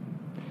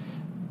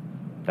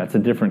 That's a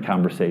different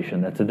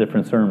conversation. That's a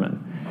different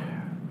sermon.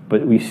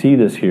 But we see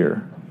this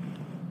here.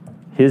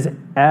 His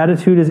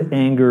attitude, his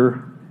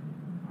anger,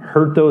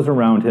 hurt those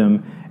around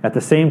him. At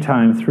the same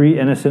time, three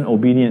innocent,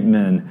 obedient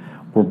men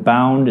were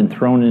bound and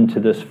thrown into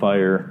this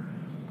fire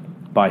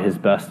by his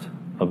best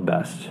of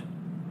best.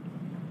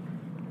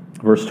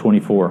 Verse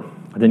 24.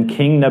 Then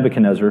King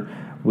Nebuchadnezzar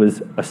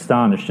was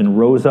astonished and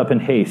rose up in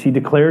haste. He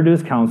declared to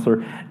his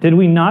counselor, "Did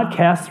we not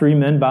cast three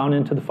men bound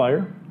into the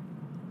fire?"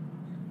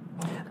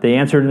 They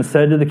answered and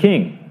said to the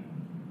king,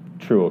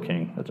 "True, O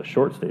king." That's a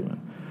short statement.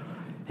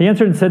 He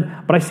answered and said,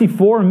 "But I see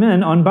four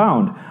men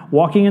unbound,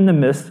 walking in the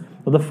midst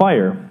of the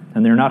fire,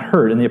 and they're not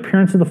hurt. And the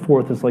appearance of the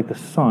fourth is like the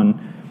son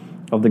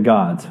of the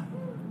gods."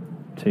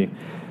 See,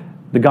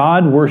 the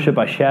God worshipped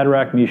by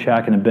Shadrach,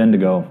 Meshach, and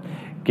Abednego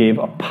gave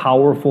a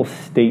powerful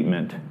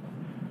statement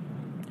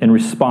in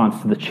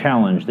response to the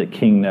challenge that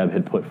King Neb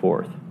had put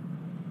forth.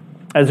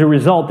 As a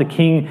result, the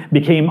king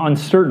became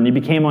uncertain. He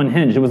became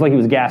unhinged. It was like he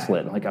was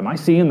gaslit. Like, am I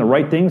seeing the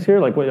right things here?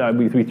 Like,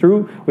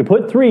 we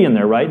put three in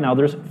there, right? Now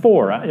there's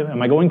four.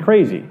 Am I going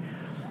crazy?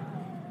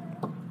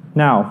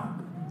 Now,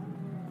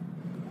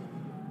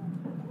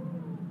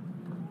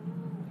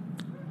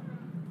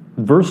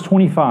 verse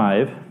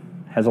 25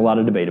 has a lot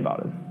of debate about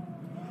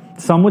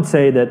it. Some would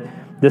say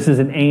that this is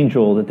an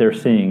angel that they're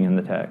seeing in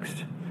the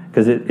text,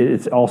 because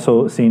it's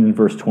also seen in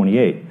verse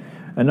 28.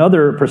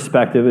 Another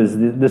perspective is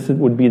this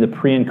would be the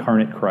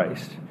pre-incarnate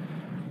Christ,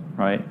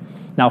 right?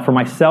 Now, for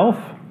myself,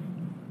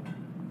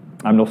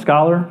 I'm no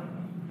scholar,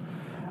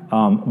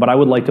 but I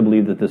would like to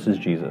believe that this is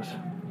Jesus.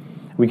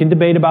 We can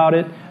debate about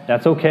it.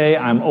 That's okay.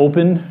 I'm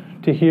open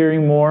to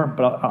hearing more,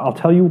 but I'll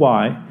tell you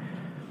why.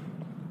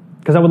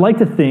 Because I would like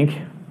to think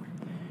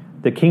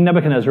that King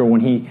Nebuchadnezzar,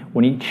 when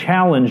he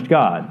challenged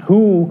God,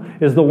 who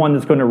is the one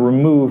that's going to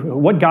remove,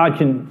 what God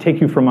can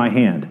take you from my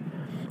hand?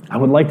 I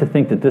would like to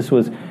think that this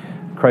was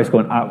Christ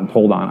going,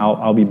 hold on,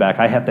 I'll be back.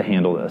 I have to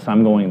handle this.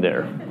 I'm going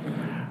there,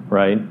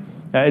 right?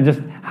 Just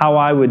how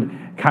I would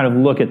kind of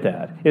look at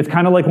that. It's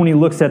kind of like when he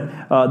looks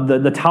at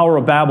the Tower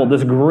of Babel,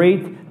 this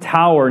great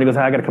tower, and he goes,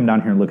 I got to come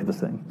down here and look at this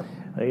thing.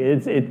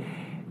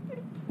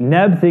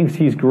 Neb thinks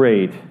he's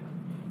great.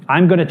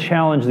 I'm going to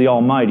challenge the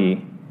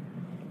Almighty,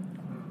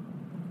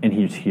 and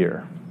he's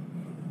here,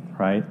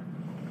 right?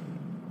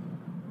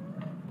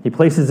 He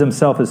places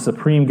himself as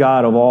supreme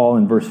God of all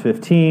in verse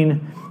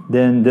 15.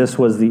 Then this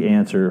was the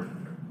answer.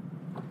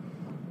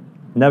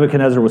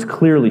 Nebuchadnezzar was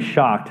clearly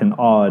shocked and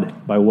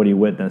awed by what he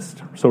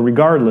witnessed. So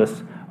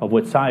regardless of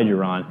what side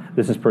you're on,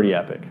 this is pretty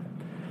epic.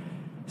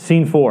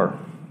 Scene 4,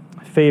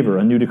 favor,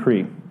 a new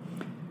decree.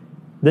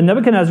 Then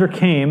Nebuchadnezzar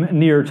came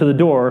near to the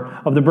door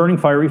of the burning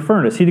fiery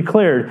furnace. He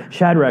declared,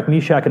 Shadrach,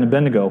 Meshach, and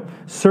Abednego,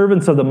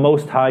 servants of the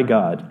Most High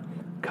God,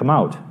 come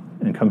out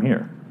and come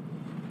here.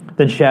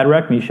 Then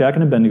Shadrach, Meshach,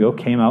 and Abednego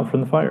came out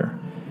from the fire.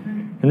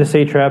 And the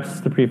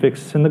satraps, the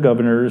prefects, and the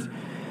governors,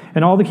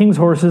 and all the king's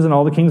horses and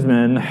all the king's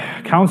men,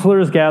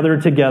 counselors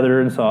gathered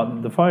together and saw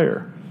the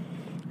fire.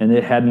 And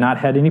it had not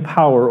had any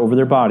power over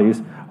their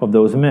bodies of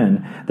those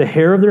men. The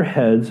hair of their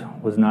heads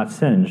was not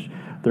singed.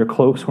 Their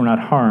cloaks were not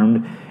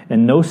harmed,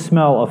 and no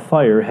smell of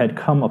fire had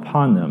come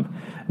upon them.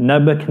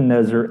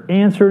 Nebuchadnezzar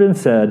answered and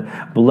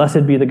said,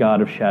 Blessed be the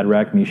God of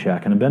Shadrach,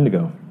 Meshach, and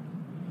Abednego,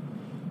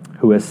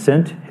 who has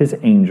sent his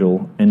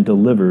angel and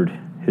delivered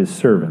his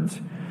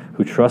servants,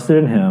 who trusted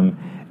in him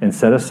and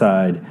set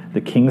aside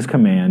the king's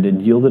command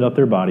and yielded up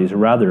their bodies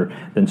rather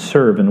than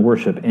serve and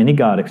worship any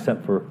god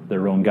except for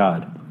their own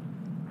God.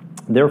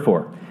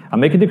 Therefore, I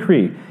make a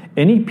decree,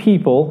 any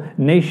people,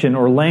 nation,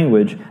 or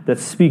language that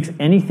speaks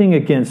anything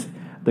against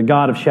the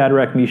God of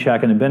Shadrach,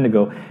 Meshach, and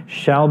Abednego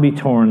shall be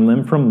torn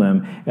limb from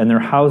limb, and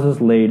their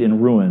houses laid in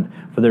ruin,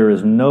 for there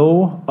is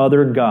no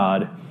other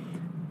God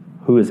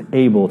who is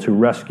able to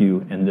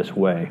rescue in this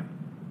way.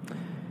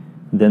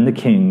 Then the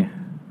king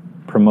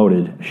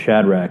promoted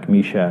Shadrach,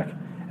 Meshach,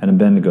 and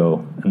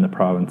Abednego in the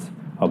province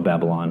of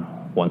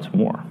Babylon once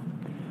more.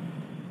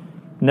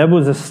 Neb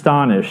was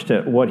astonished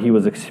at what he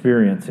was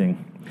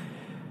experiencing.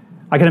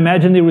 I can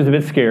imagine that he was a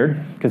bit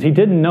scared because he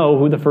didn't know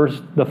who the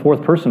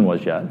fourth person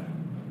was yet.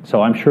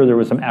 So I'm sure there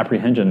was some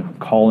apprehension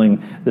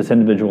calling this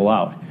individual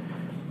out.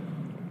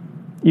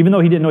 Even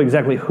though he didn't know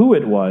exactly who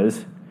it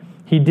was,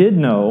 he did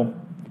know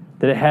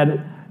that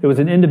it was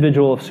an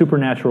individual of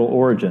supernatural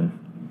origin.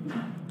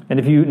 And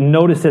if you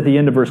notice at the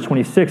end of verse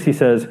 26, he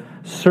says,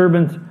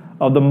 servant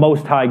of the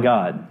Most High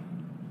God.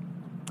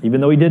 Even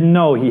though he didn't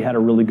know, he had a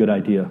really good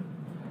idea.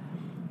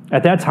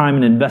 At that time,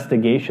 an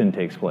investigation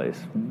takes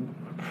place.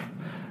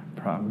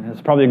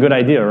 That's probably a good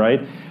idea,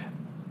 right?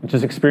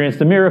 Just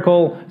experienced a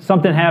miracle.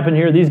 Something happened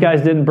here. These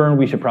guys didn't burn.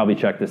 We should probably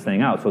check this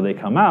thing out. So they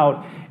come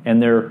out,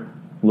 and they're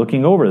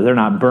looking over. They're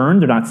not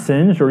burned. They're not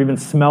singed or even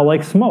smell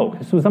like smoke.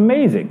 This was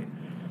amazing.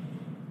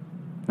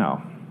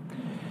 Now,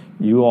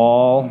 you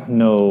all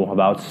know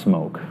about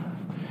smoke.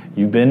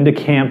 You've been to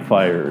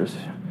campfires.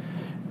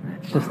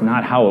 It's just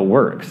not how it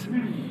works.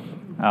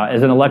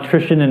 As an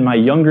electrician in my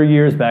younger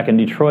years back in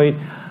Detroit,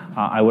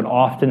 I would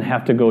often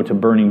have to go to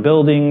burning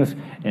buildings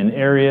and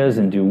areas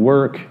and do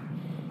work.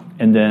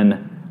 And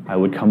then I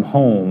would come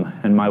home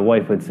and my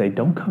wife would say,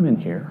 don't come in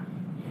here.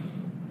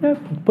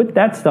 Put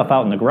that stuff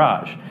out in the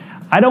garage.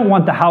 I don't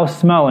want the house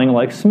smelling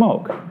like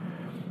smoke.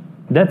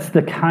 That's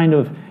the kind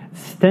of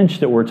stench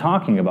that we're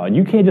talking about.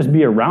 You can't just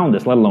be around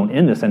this, let alone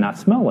in this, and not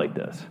smell like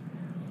this.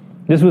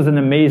 This was an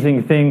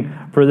amazing thing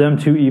for them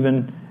to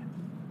even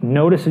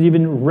notice and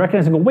even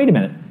recognize and go, wait a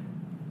minute,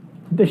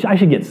 I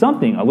should get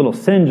something, a little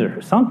singe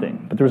or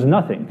something. But there was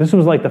nothing. This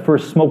was like the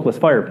first smokeless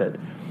fire pit,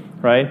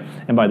 right?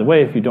 And by the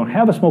way, if you don't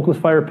have a smokeless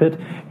fire pit,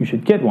 you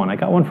should get one. I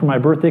got one for my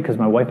birthday because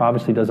my wife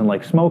obviously doesn't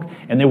like smoke,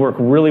 and they work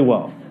really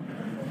well.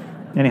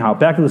 Anyhow,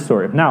 back to the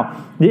story.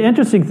 Now, the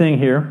interesting thing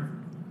here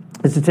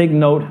is to take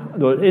note,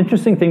 the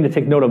interesting thing to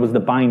take note of was the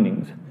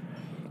bindings,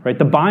 right?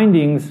 The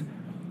bindings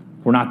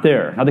were not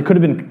there. Now, they could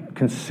have been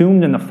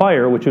consumed in the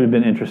fire, which would have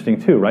been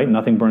interesting too, right?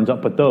 Nothing burns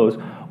up but those.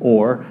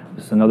 Or,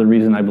 this is another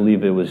reason I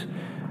believe it was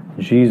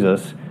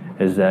Jesus,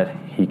 is that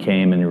he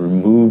came and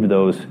removed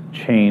those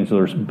chains,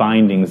 those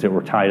bindings that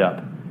were tied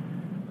up.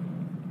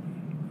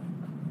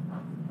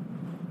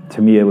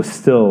 To me, it was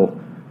still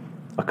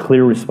a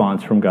clear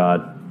response from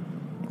God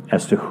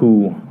as to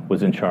who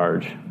was in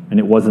charge. And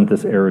it wasn't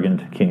this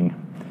arrogant king.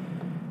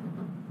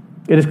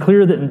 It is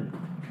clear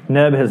that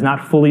Neb has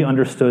not fully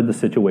understood the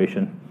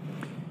situation.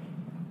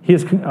 He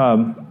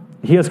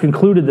has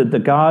concluded that the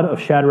God of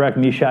Shadrach,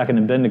 Meshach, and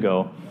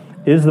Abednego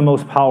is the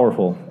most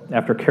powerful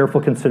after careful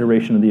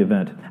consideration of the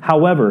event.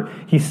 However,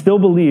 he still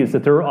believes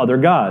that there are other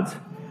gods.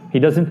 He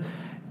doesn't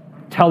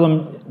tell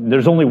them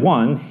there's only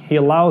one. He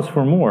allows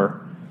for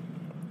more.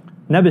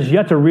 Neb is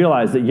yet to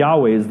realize that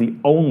Yahweh is the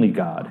only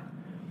God.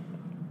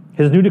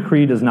 His new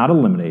decree does not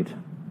eliminate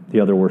the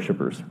other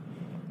worshipers.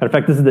 In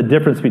fact, this is the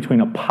difference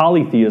between a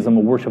polytheism, a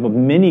worship of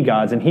many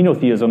gods, and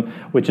henotheism,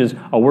 which is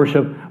a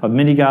worship of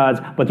many gods,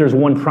 but there's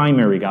one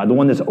primary God, the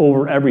one that's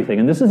over everything.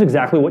 And this is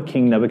exactly what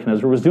King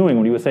Nebuchadnezzar was doing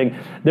when he was saying,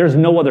 there's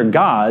no other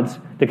gods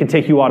that can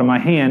take you out of my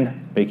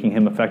hand, making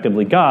him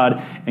effectively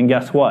God. And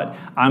guess what?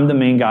 I'm the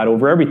main God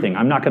over everything.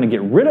 I'm not going to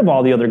get rid of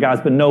all the other gods,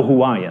 but know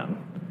who I am.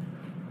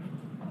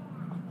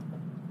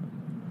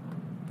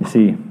 You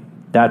see,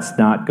 that's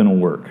not going to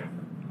work.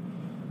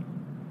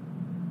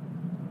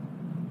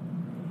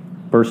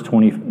 Verse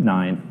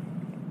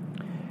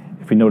 29,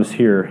 if we notice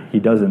here, he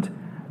doesn't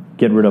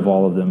get rid of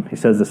all of them. He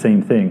says the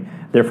same thing.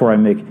 Therefore I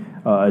make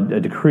a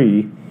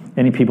decree,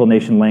 any people,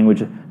 nation,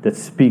 language that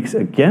speaks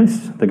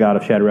against the God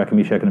of Shadrach,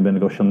 Meshach, and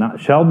Abednego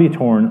shall be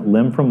torn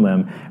limb from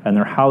limb, and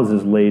their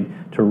houses laid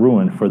to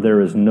ruin, for there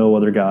is no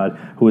other God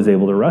who is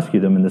able to rescue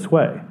them in this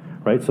way.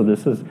 Right? So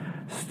this is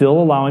still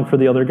allowing for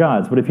the other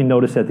gods. But if you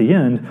notice at the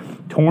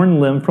end, torn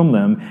limb from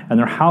limb, and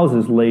their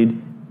houses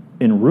laid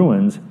in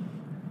ruins.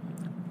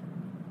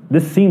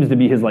 This seems to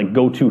be his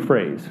go-to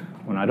phrase.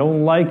 When I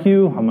don't like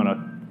you, I'm going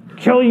to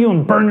kill you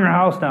and burn your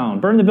house down,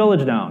 burn the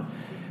village down.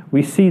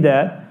 We see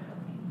that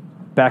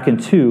back in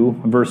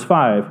 2, verse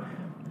 5.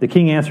 The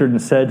king answered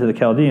and said to the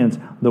Chaldeans,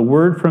 the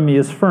word from me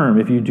is firm.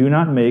 If you do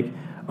not make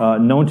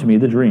known to me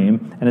the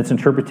dream and its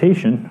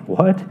interpretation,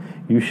 what?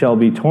 You shall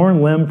be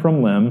torn limb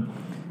from limb,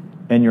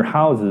 and your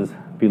houses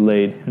be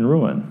laid in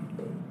ruin.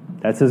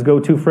 That's his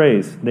go-to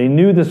phrase. They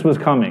knew this was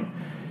coming.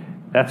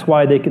 That's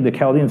why the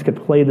Chaldeans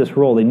could play this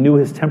role. They knew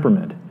his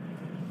temperament.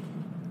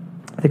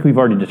 I think we've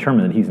already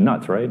determined that he's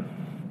nuts, right?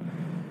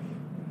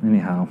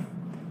 Anyhow,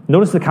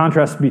 notice the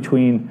contrast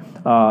between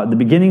the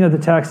beginning of the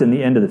text and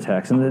the end of the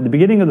text. In the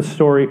beginning of the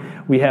story,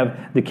 we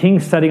have the king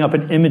setting up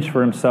an image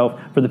for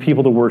himself for the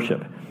people to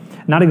worship.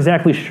 Not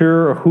exactly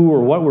sure who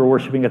or what we're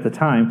worshiping at the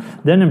time.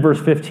 Then in verse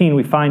 15,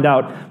 we find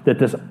out that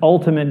this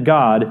ultimate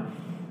God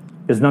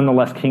is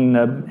nonetheless King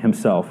Neb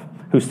himself,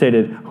 who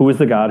stated, who is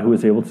the God who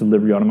is able to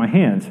deliver you out of my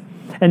hands?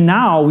 And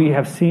now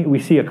we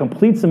see a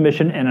complete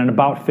submission and an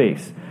about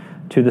face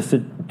to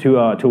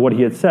what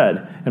he had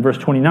said. In verse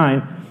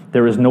 29,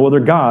 there is no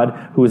other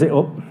God who is...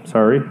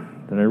 sorry,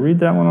 did I read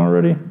that one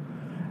already?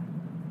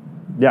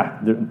 Yeah,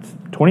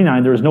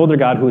 29, there is no other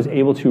God who is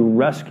able to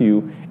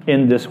rescue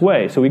in this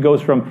way. So he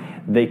goes from,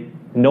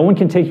 no one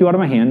can take you out of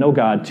my hand, no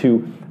God,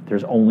 to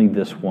there's only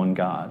this one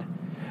God.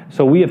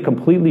 So we have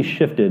completely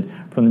shifted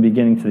from the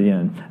beginning to the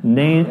end.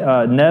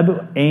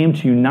 Neb aimed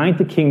to unite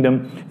the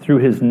kingdom through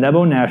his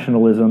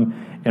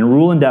Nebo-nationalism and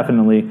rule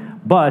indefinitely,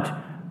 but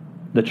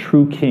the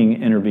true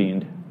king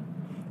intervened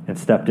and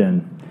stepped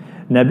in.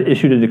 Neb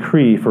issued a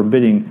decree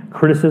forbidding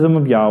criticism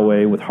of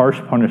Yahweh with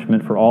harsh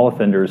punishment for all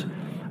offenders,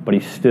 but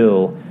he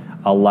still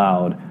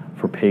allowed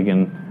for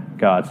pagan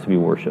gods to be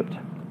worshipped.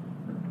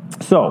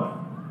 So,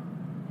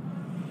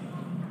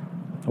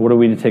 what are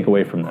we to take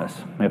away from this?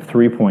 I have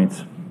 3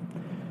 points.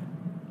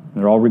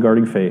 They're all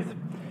regarding faith.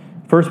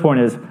 First point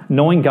is,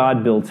 knowing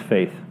God builds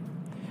faith.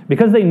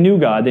 Because they knew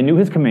God, they knew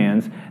his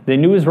commands, they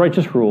knew his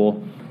righteous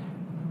rule,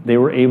 they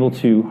were able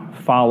to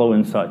follow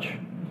in such.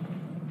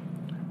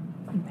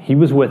 He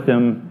was with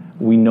them.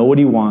 We know what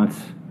he wants.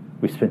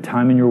 We spent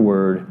time in your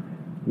word.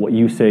 What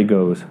you say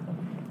goes.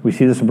 We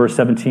see this in verse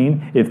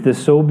 17. If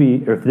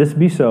this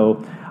be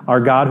so, our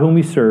God whom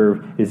we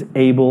serve is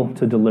able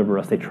to deliver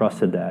us. They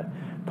trusted that.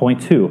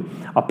 Point 2,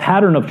 a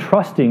pattern of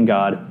trusting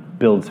God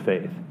builds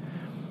faith.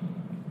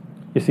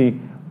 You see,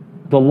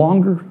 the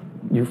longer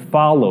you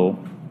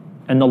follow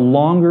and the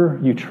longer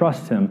you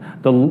trust him,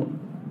 the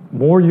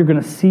more you're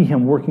going to see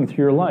him working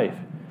through your life.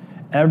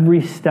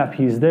 Every step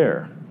he's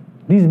there.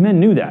 These men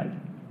knew that.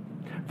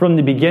 From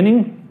the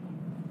beginning,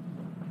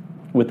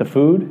 with the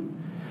food,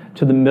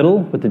 to the middle,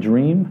 with the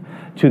dream,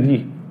 to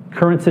the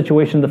current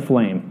situation, the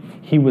flame,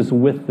 he was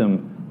with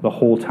them the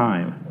whole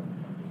time.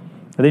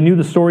 They knew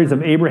the stories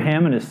of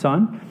Abraham and his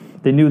son.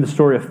 They knew the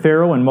story of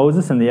Pharaoh and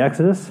Moses and the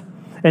Exodus.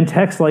 And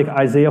texts like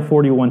Isaiah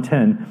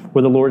 41:10,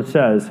 where the Lord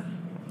says,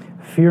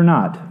 "Fear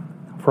not,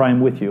 for I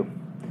am with you.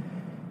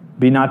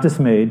 Be not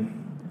dismayed,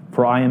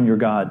 for I am your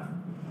God.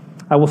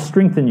 I will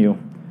strengthen you.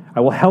 I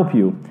will help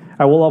you.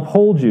 I will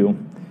uphold you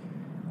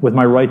with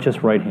my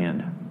righteous right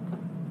hand."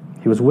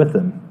 He was with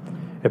them.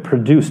 It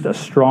produced a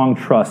strong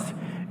trust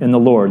in the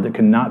Lord that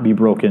could not be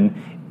broken,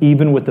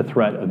 even with the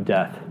threat of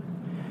death.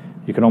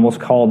 You could almost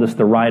call this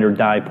the ride or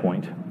die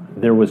point.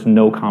 There was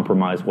no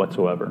compromise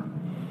whatsoever.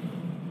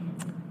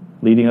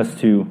 Leading us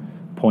to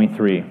point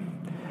 3.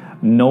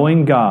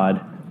 Knowing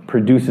God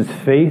produces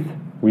faith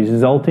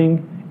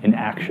resulting in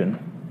action.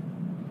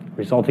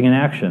 Resulting in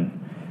action.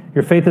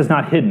 Your faith is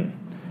not hidden.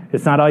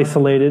 It's not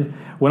isolated.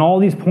 When all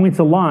these points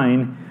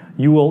align,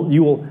 you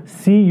will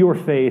see your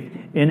faith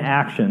in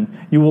action.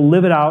 You will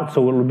live it out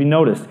so it will be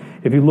noticed.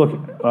 If you look,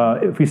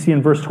 if we see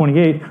in verse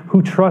 28,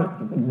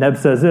 Neb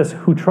says this,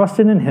 who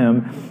trusted in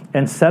him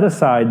and set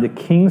aside the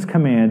king's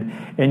command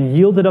and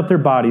yielded up their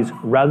bodies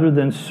rather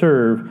than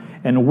serve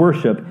and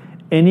worship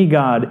any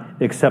god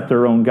except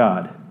their own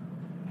God.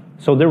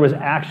 So there was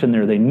action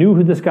there. They knew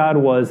who this God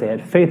was. They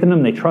had faith in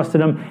him. They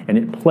trusted him, and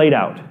it played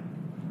out.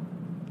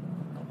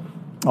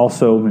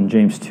 Also, in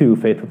James 2,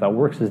 faith without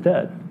works is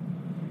dead.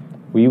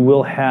 We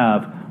will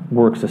have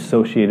works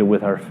associated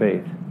with our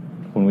faith.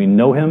 When we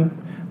know him,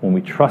 when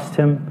we trust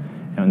him,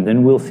 and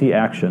then we'll see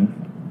action.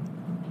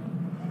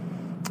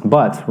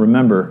 But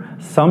remember,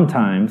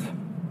 sometimes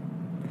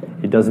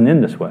it doesn't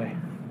end this way.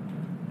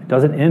 It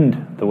doesn't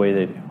end the way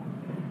they do.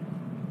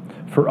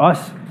 For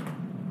us,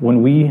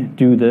 when we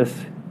do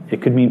this,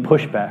 it could mean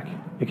pushback.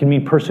 It can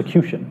mean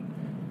persecution.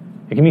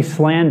 It can mean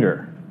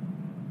slander.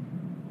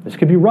 This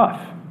could be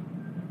rough.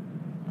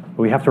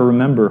 But we have to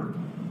remember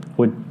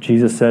what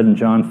Jesus said in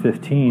John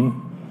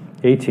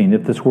 15:18.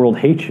 If this world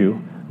hates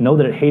you, know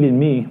that it hated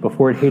me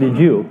before it hated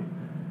you.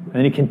 And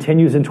then he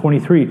continues in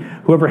 23.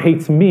 Whoever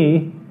hates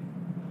me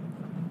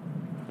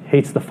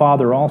hates the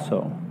Father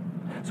also.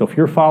 So if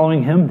you're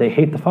following him, they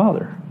hate the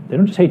Father. They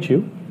don't just hate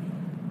you.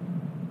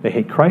 They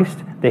hate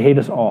Christ. They hate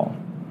us all.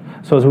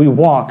 So as we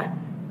walk,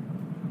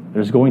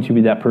 there's going to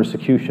be that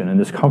persecution,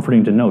 and it's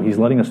comforting to know. He's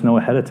letting us know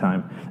ahead of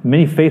time.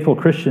 Many faithful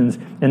Christians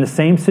in the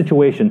same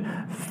situation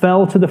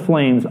fell to the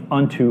flames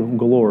unto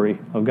glory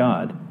of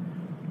God.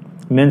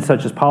 Men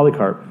such as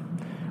Polycarp,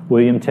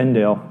 William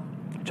Tyndale,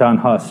 John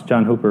Huss,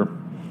 John Hooper,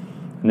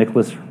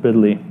 Nicholas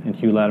Ridley, and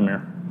Hugh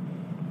Latimer.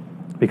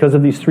 Because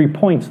of these 3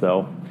 points,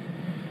 though,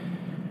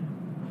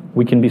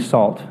 we can be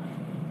salt.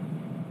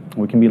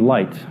 We can be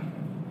light.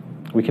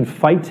 We can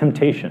fight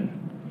temptation.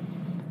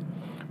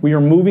 We are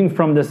moving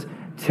from this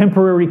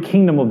temporary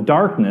kingdom of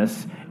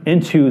darkness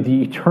into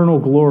the eternal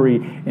glory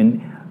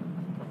and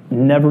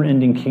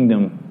never-ending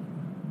kingdom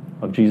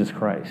of Jesus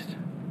Christ.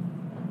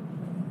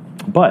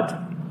 But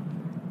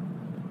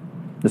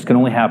this can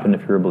only happen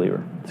if you're a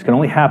believer. This can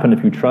only happen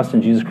if you trust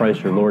in Jesus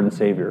Christ, your Lord and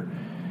Savior.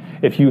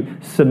 If you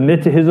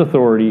submit to his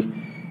authority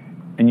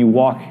and you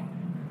walk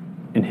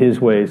in his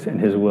ways and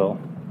his will.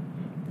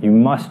 You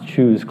must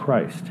choose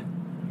Christ.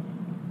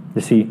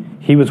 You see,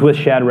 he was with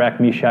Shadrach,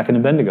 Meshach, and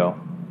Abednego.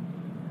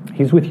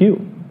 He's with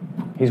you.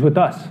 He's with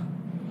us.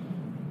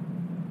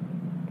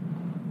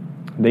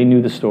 They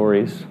knew the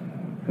stories,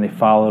 and they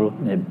followed,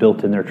 and it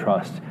built in their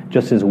trust.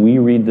 Just as we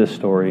read this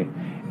story,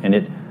 and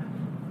it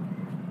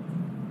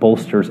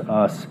bolsters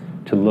us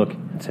to look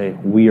and say,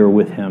 we are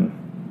with him.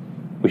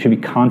 We should be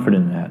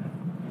confident in that.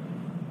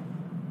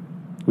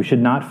 We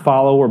should not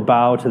follow or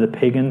bow to the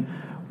pagan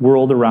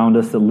world around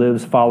us that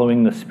lives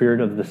following the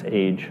spirit of this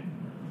age.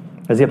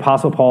 As the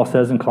Apostle Paul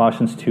says in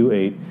Colossians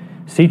 2:8,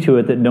 see to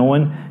it that no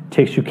one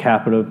takes you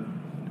captive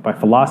by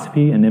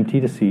philosophy and empty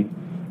deceit,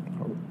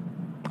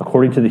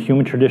 according to the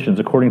human traditions,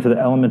 according to the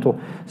elemental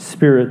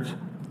spirits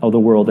of the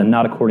world, and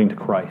not according to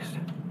Christ.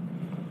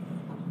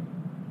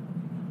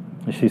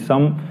 You see,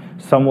 some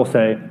will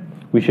say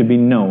we should be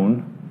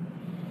known.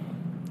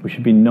 We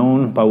should be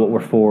known by what we're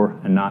for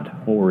and not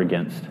what we're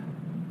against.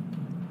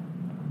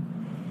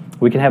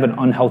 We can have an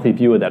unhealthy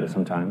view of that at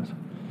sometimes.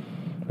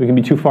 We can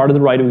be too far to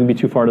the right, and we can be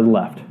too far to the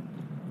left.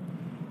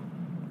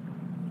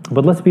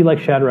 But let's be like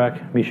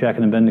Shadrach, Meshach,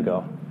 and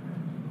Abednego.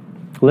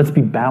 Let's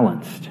be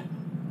balanced.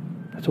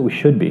 That's what we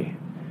should be.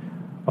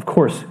 Of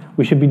course,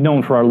 we should be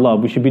known for our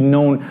love. We should be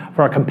known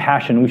for our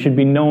compassion. We should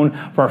be known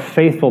for our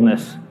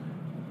faithfulness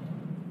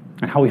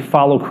and how we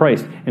follow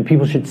Christ. And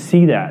people should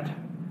see that.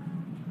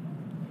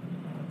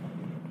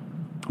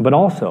 But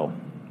also,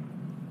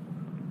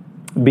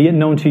 be it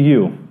known to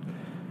you,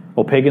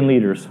 O pagan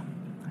leaders,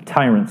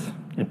 tyrants,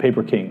 and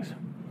paper kings,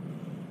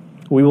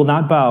 we will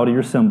not bow to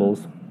your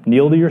symbols,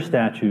 kneel to your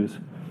statues,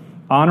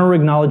 honor or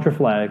acknowledge your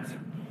flags,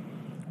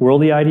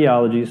 worldly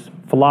ideologies,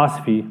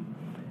 philosophy,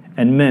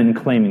 and men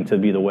claiming to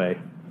be the way.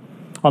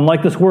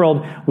 Unlike this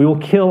world, we will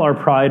kill our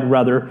pride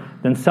rather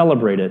than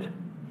celebrate it.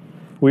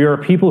 We are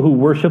a people who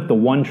worship the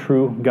one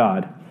true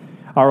God.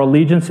 Our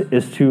allegiance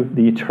is to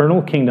the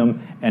eternal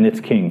kingdom and its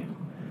king,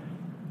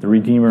 the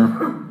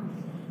Redeemer,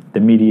 the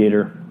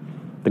Mediator,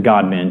 the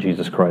God-man,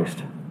 Jesus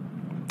Christ.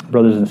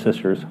 Brothers and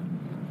sisters,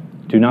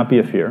 do not be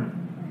a fear.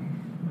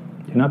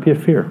 Do not be a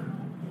fear.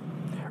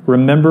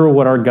 Remember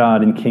what our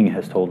God and King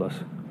has told us.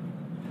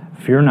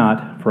 Fear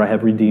not, for I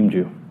have redeemed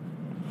you.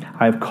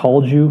 I have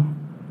called you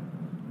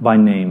by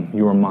name.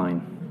 You are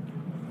mine.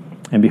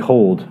 And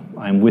behold,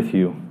 I am with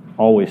you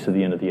always to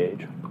the end of the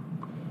age.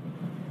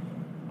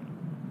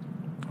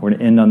 We're going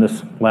to end on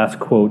this last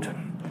quote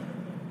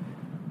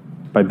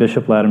by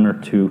Bishop Latimer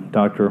to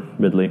Dr.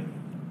 Ridley.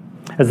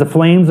 As the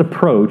flames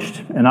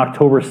approached in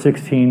October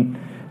 16,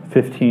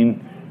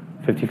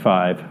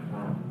 1555,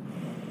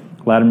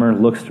 Latimer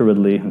looks to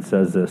Ridley and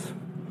says this: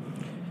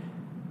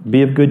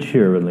 "Be of good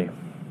cheer, Ridley,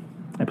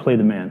 and play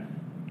the man.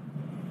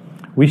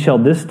 We shall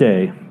this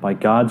day, by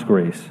God's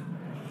grace,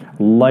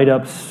 light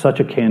up such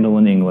a candle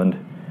in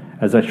England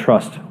as I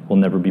trust will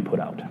never be put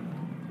out."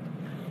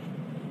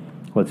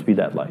 Let's be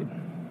that light.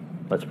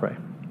 Let's pray.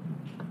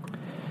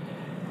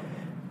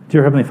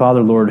 Dear Heavenly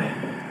Father, Lord,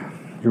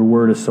 your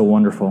word is so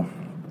wonderful.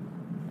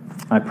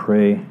 I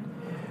pray,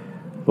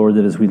 Lord,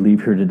 that as we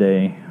leave here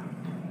today,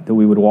 that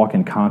we would walk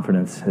in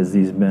confidence as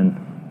these men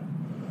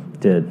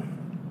did.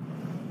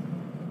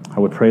 I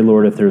would pray,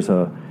 Lord, if there's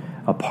a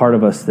part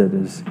of us that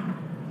is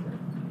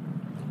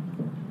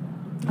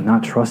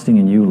not trusting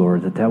in you,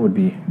 Lord, that would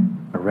be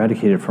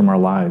eradicated from our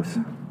lives,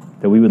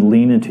 that we would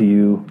lean into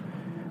you,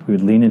 we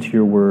would lean into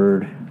your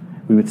word,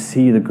 we would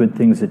see the good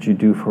things that you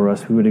do for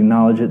us, we would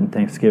acknowledge it in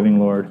thanksgiving,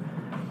 Lord.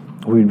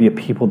 We would be a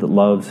people that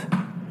loves,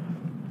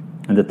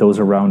 and that those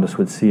around us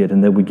would see it,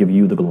 and that we give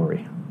you the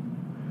glory.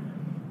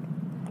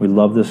 We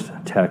love this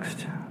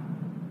text.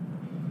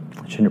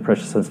 It's in your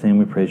precious Son's name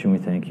we praise you and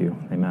we thank you.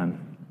 Amen.